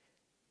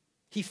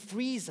 he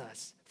frees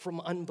us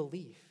from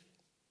unbelief.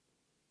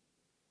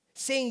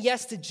 Saying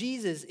yes to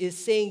Jesus is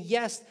saying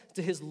yes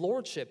to his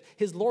lordship.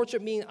 His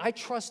lordship means I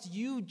trust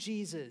you,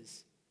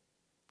 Jesus,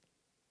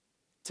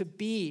 to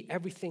be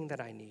everything that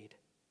I need.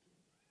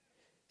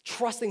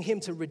 Trusting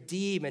him to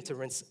redeem and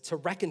to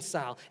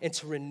reconcile and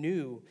to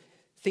renew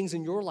things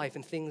in your life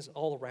and things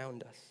all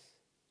around us.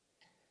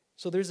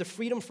 So there's a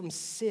freedom from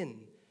sin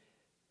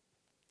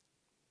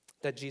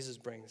that Jesus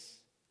brings.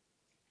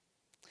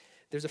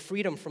 There's a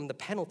freedom from the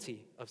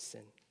penalty of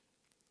sin.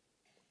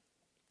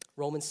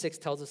 Romans 6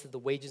 tells us that the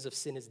wages of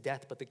sin is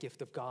death, but the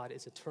gift of God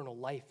is eternal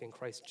life in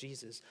Christ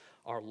Jesus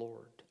our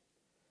Lord.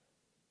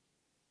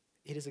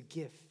 It is a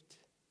gift.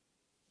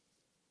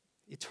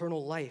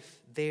 Eternal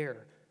life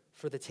there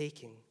for the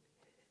taking.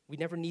 We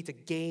never need to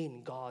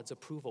gain God's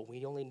approval.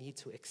 We only need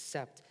to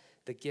accept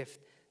the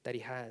gift that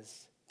he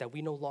has, that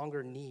we no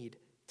longer need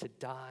to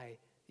die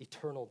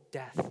eternal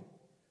death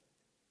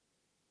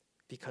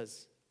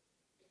because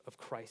of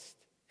Christ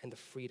and the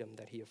freedom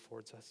that he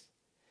affords us.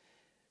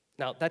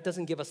 Now, that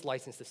doesn't give us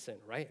license to sin,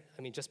 right?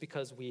 I mean, just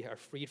because we are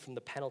freed from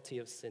the penalty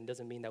of sin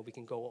doesn't mean that we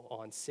can go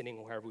on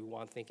sinning wherever we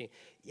want, thinking,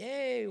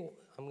 yay,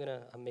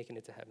 I'm making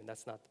it to heaven.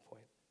 That's not the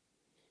point.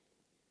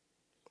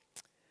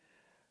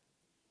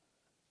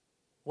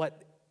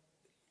 What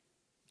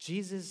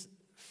Jesus'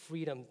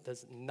 freedom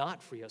does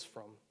not free us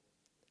from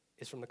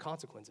is from the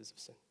consequences of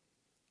sin.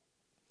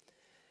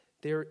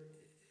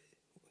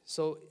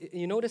 So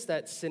you notice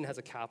that sin has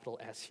a capital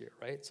S here,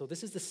 right? So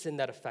this is the sin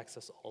that affects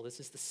us all. This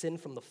is the sin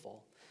from the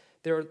fall.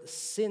 There are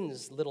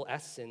sins, little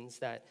s sins,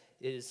 that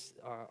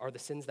are the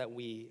sins that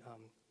we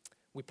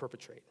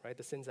perpetrate, right?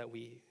 The sins that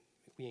we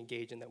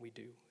engage in, that we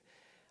do.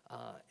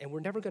 And we're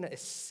never going to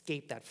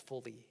escape that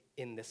fully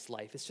in this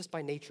life. It's just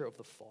by nature of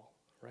the fall,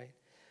 right?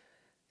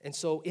 And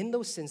so in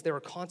those sins, there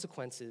are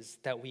consequences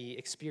that we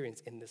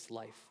experience in this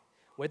life,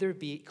 whether it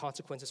be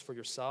consequences for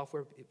yourself,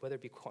 whether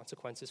it be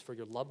consequences for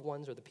your loved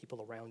ones or the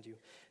people around you.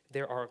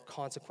 There are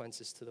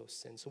consequences to those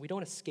sins. So we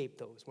don't escape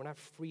those. We're not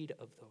freed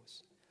of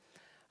those.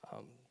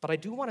 But I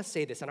do want to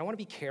say this, and I want to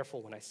be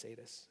careful when I say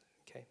this,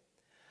 okay?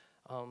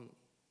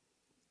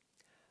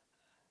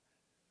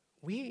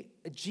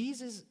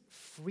 Jesus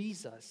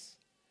frees us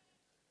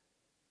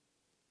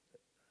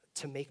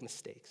to make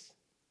mistakes.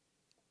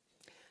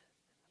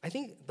 I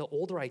think the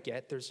older I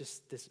get, there's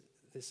just this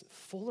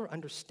fuller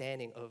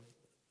understanding of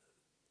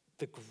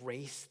the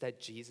grace that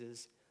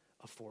Jesus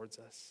affords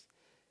us,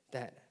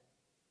 that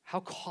how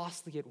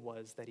costly it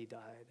was that he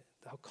died,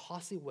 how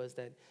costly it was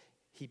that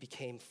he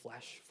became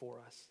flesh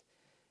for us,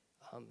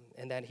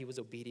 and that he was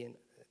obedient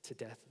to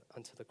death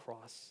unto the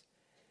cross,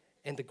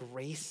 and the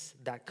grace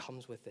that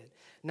comes with it.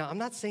 Now, I'm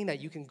not saying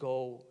that you can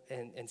go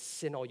and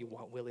sin all you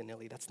want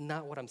willy-nilly. That's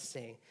not what I'm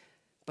saying.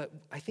 But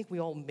I think we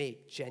all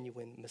make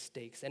genuine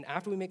mistakes. And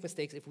after we make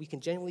mistakes, if we can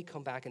genuinely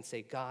come back and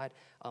say, God,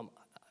 I'm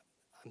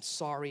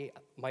sorry,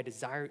 my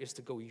desire is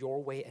to go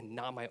your way and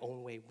not my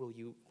own way, will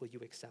you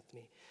accept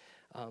me?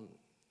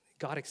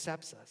 God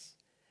accepts us.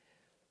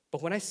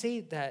 But when I say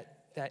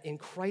that in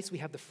Christ we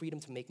have the freedom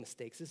to make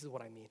mistakes, this is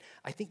what I mean.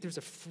 I think there's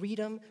a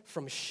freedom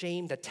from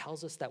shame that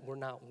tells us that we're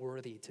not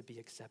worthy to be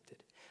accepted.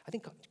 I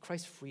think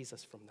Christ frees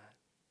us from that.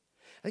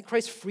 I think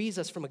Christ frees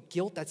us from a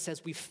guilt that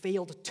says we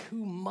failed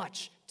too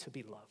much to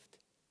be loved.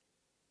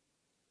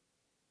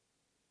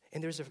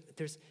 And there's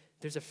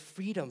There's a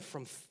freedom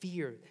from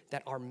fear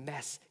that our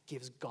mess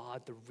gives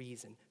God the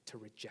reason to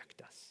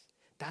reject us.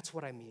 That's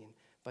what I mean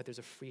by there's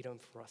a freedom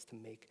for us to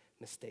make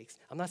mistakes.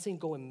 I'm not saying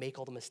go and make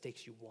all the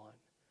mistakes you want.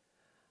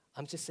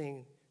 I'm just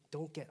saying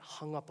don't get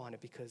hung up on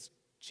it because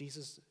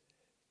Jesus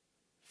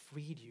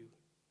freed you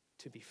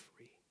to be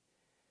free.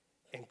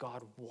 And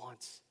God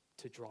wants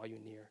to draw you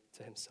near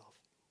to himself.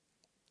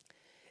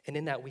 And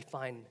in that we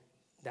find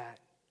that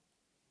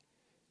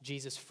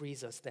Jesus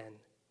frees us then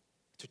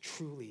to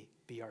truly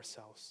be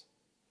ourselves.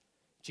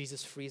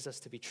 Jesus frees us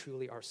to be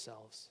truly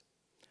ourselves.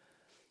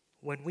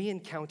 When we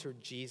encounter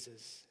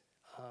Jesus,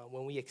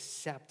 when we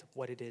accept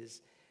what it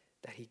is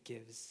that he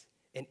gives,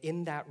 and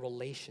in that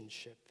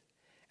relationship,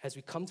 as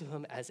we come to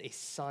him as a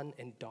son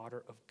and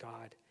daughter of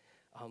God,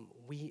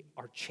 we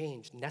are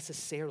changed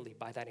necessarily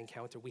by that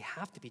encounter. We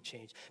have to be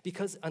changed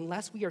because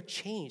unless we are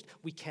changed,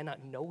 we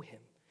cannot know him,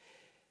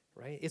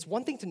 right? It's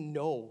one thing to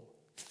know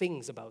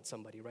things about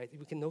somebody, right?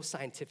 We can know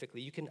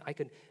scientifically. I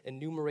could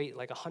enumerate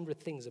like 100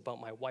 things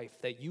about my wife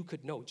that you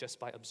could know just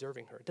by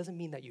observing her. It doesn't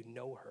mean that you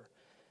know her.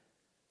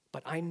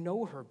 But I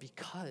know her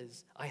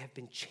because I have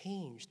been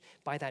changed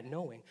by that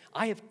knowing.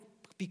 I have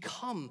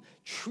become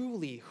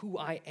truly who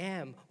I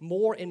am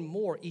more and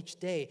more each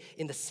day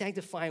in the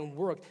sanctifying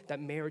work that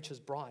marriage has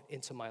brought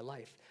into my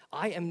life.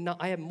 I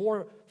am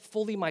more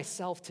fully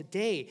myself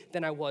today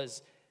than I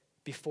was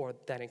before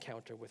that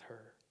encounter with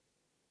her.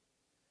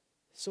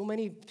 So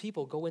many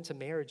people go into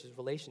marriages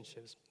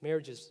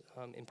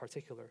in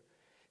particular,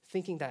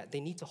 thinking that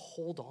they need to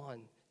hold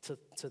on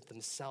to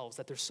themselves,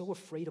 that they're so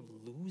afraid of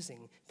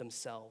losing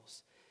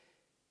themselves.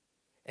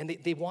 And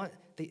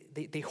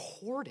they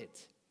hoard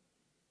it.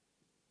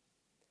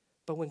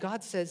 But when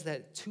God says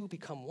that two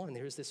become one,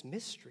 there's this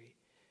mystery.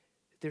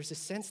 There's a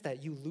sense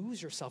that you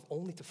lose yourself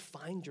only to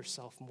find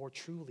yourself more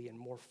truly and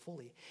more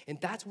fully. And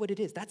that's what it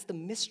is. That's the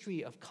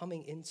mystery of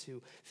coming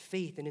into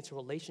faith and into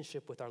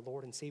relationship with our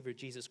Lord and Savior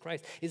Jesus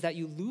Christ, is that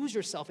you lose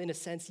yourself in a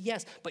sense,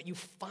 yes, but you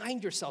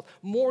find yourself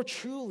more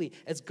truly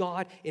as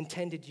God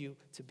intended you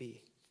to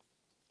be.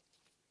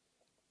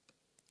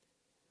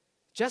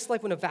 Just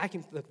like when the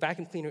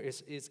vacuum cleaner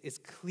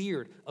is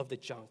cleared of the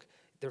junk,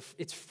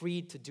 it's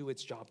freed to do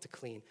its job to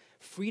clean.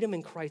 Freedom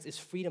in Christ is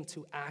freedom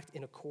to act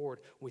in accord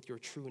with your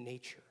true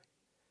nature.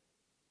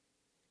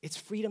 It's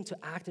freedom to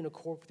act in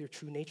accord with your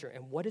true nature.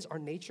 And what is our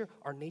nature?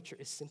 Our nature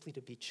is simply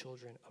to be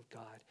children of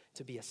God,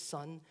 to be a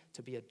son,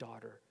 to be a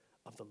daughter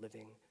of the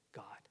living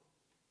God.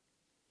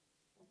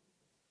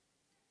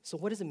 So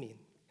what does it mean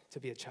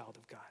to be a child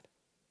of God?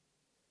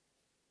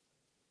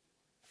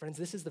 Friends,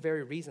 this is the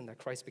very reason that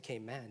Christ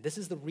became man. This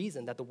is the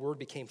reason that the Word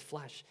became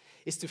flesh,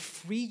 is to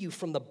free you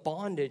from the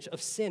bondage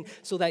of sin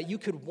so that you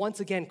could once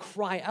again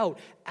cry out,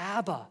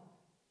 Abba,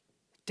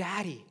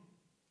 Daddy.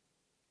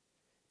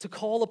 To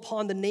call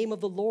upon the name of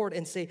the Lord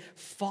and say,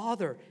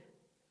 Father,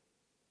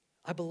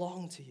 I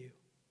belong to you.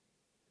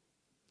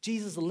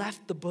 Jesus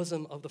left the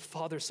bosom of the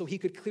Father so he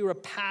could clear a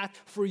path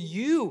for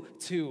you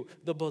to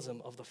the bosom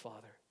of the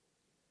Father.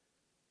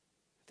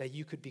 That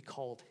you could be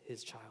called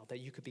his child, that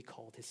you could be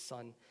called his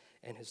son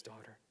and his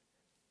daughter.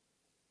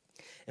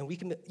 And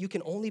you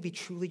can only be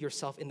truly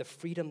yourself in the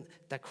freedom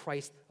that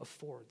Christ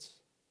affords.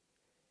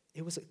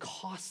 It was a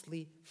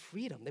costly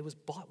freedom. It was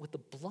bought with the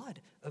blood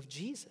of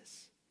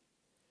Jesus.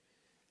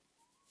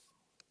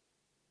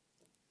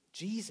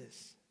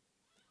 Jesus,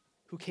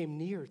 who came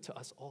near to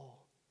us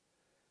all,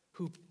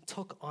 who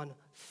took on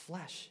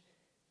flesh,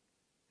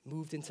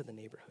 moved into the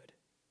neighborhood.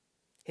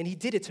 And he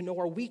did it to know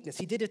our weakness.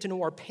 He did it to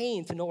know our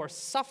pain, to know our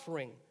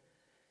suffering.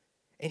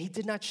 And he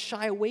did not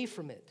shy away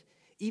from it,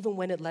 even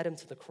when it led him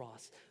to the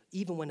cross,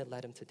 even when it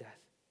led him to death.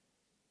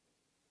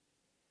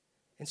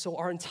 And so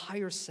our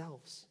entire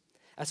selves,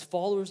 as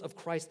followers of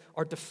Christ,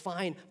 are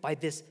defined by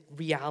this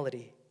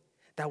reality,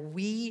 that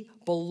we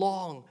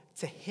belong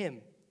to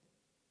him.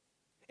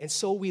 And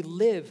so we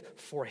live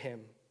for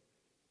him.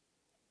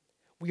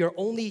 We are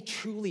only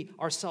truly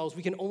ourselves.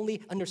 We can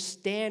only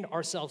understand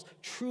ourselves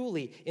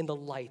truly in the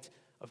light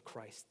of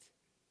Christ.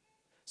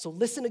 So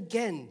listen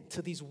again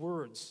to these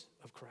words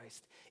of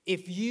Christ.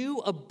 If you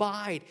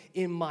abide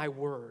in my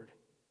word,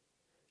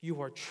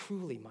 you are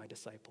truly my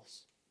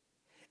disciples,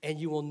 and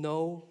you will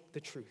know the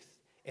truth,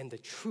 and the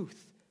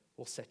truth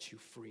will set you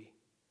free.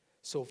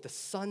 So if the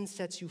Son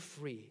sets you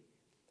free,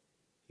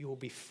 you will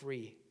be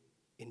free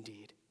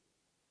indeed.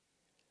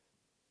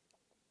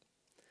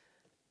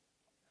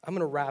 I'm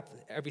going to wrap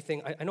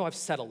everything. I know I've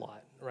said a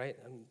lot, right?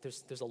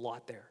 There's a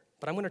lot there.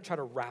 But I'm going to try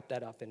to wrap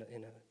that up in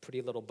a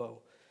pretty little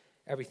bow,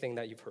 everything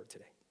that you've heard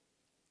today.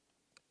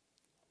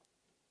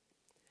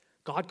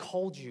 God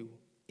called you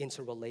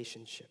into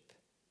relationship.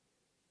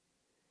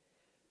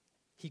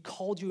 He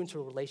called you into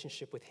a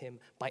relationship with him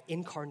by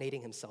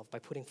incarnating himself, by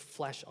putting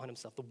flesh on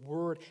himself. The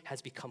Word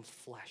has become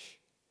flesh.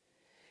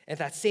 And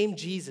that same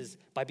Jesus,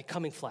 by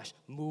becoming flesh,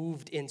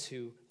 moved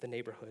into the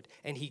neighborhood,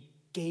 and he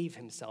gave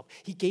himself.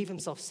 He gave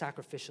himself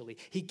sacrificially.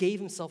 He gave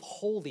himself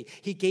wholly.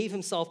 He gave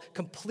himself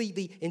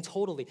completely and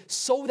totally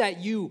so that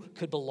you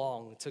could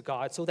belong to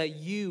God, so that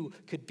you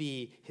could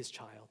be his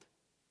child.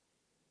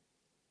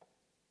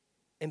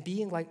 And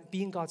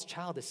being God's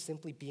child is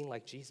simply being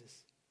like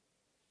Jesus.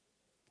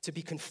 To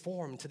be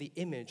conformed to the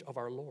image of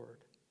our Lord.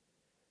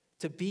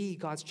 To be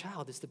God's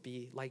child is to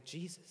be like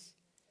Jesus.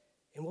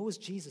 And what was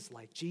Jesus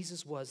like?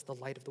 Jesus was the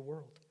light of the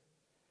world.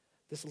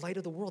 This light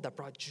of the world that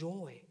brought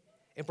joy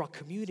and brought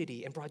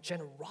community and brought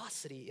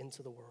generosity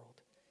into the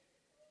world.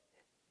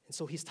 And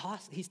so he's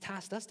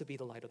tasked us to be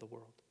the light of the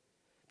world.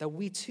 That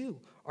we too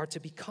are to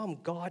become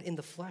God in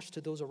the flesh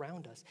to those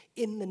around us,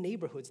 in the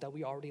neighborhoods that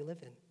we already live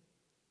in.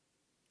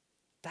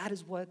 That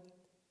is what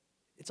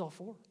it's all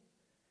for.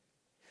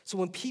 So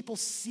when people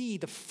see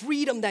the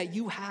freedom that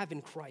you have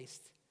in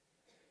Christ,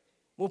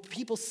 when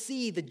people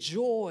see the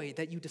joy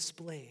that you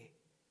display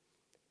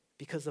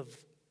because of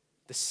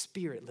the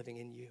Spirit living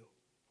in you,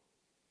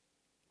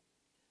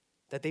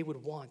 that they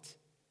would want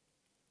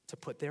to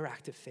put their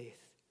active faith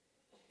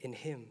in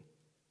Him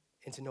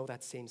and to know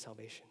that same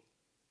salvation.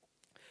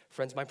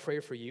 Friends, my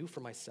prayer for you,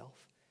 for myself,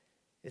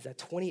 is that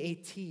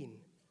 2018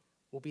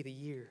 will be the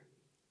year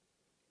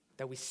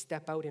that we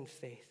step out in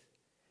faith,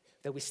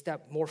 that we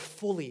step more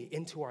fully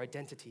into our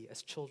identity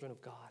as children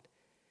of God,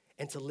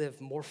 and to live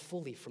more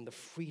fully from the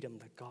freedom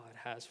that God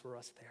has for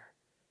us there.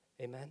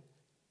 Amen?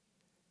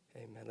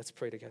 Amen. Let's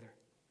pray together.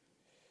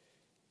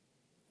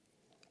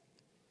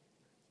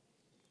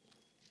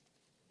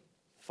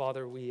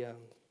 Father,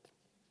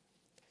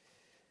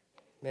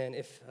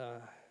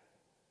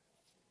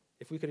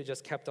 if we could have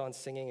just kept on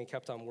singing and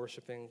kept on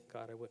worshiping,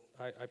 God,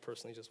 I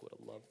personally just would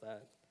have loved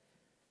that.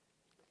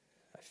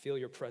 I feel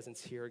your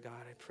presence here,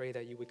 God. I pray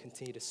that you would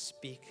continue to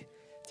speak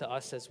to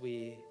us as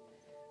we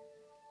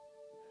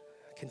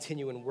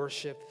continue in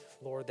worship,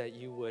 Lord, that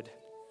you would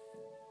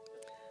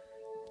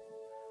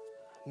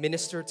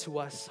minister to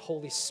us,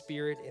 Holy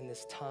Spirit, in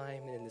this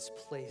time and in this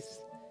place,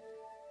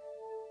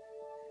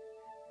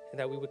 and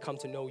that we would come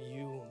to know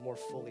you more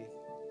fully,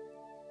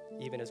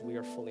 even as we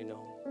are fully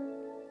known,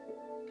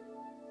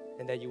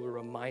 and that you would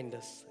remind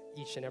us,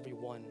 each and every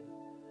one,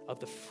 of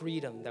the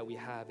freedom that we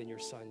have in your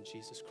Son,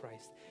 Jesus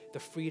Christ, the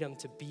freedom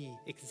to be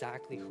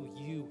exactly who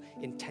you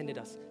intended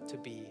us to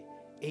be,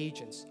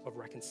 agents of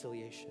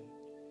reconciliation,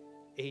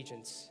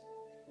 agents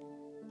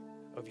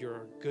of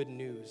your good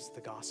news,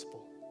 the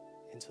gospel,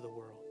 into the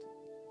world.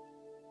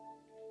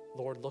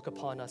 Lord, look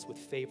upon us with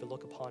favor,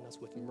 look upon us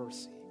with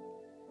mercy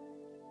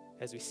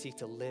as we seek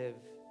to live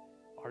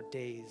our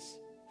days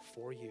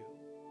for you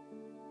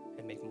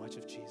and make much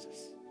of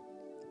Jesus.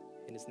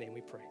 In his name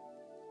we pray.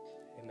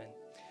 Amen.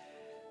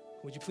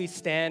 Would you please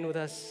stand with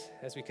us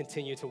as we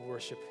continue to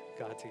worship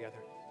God together?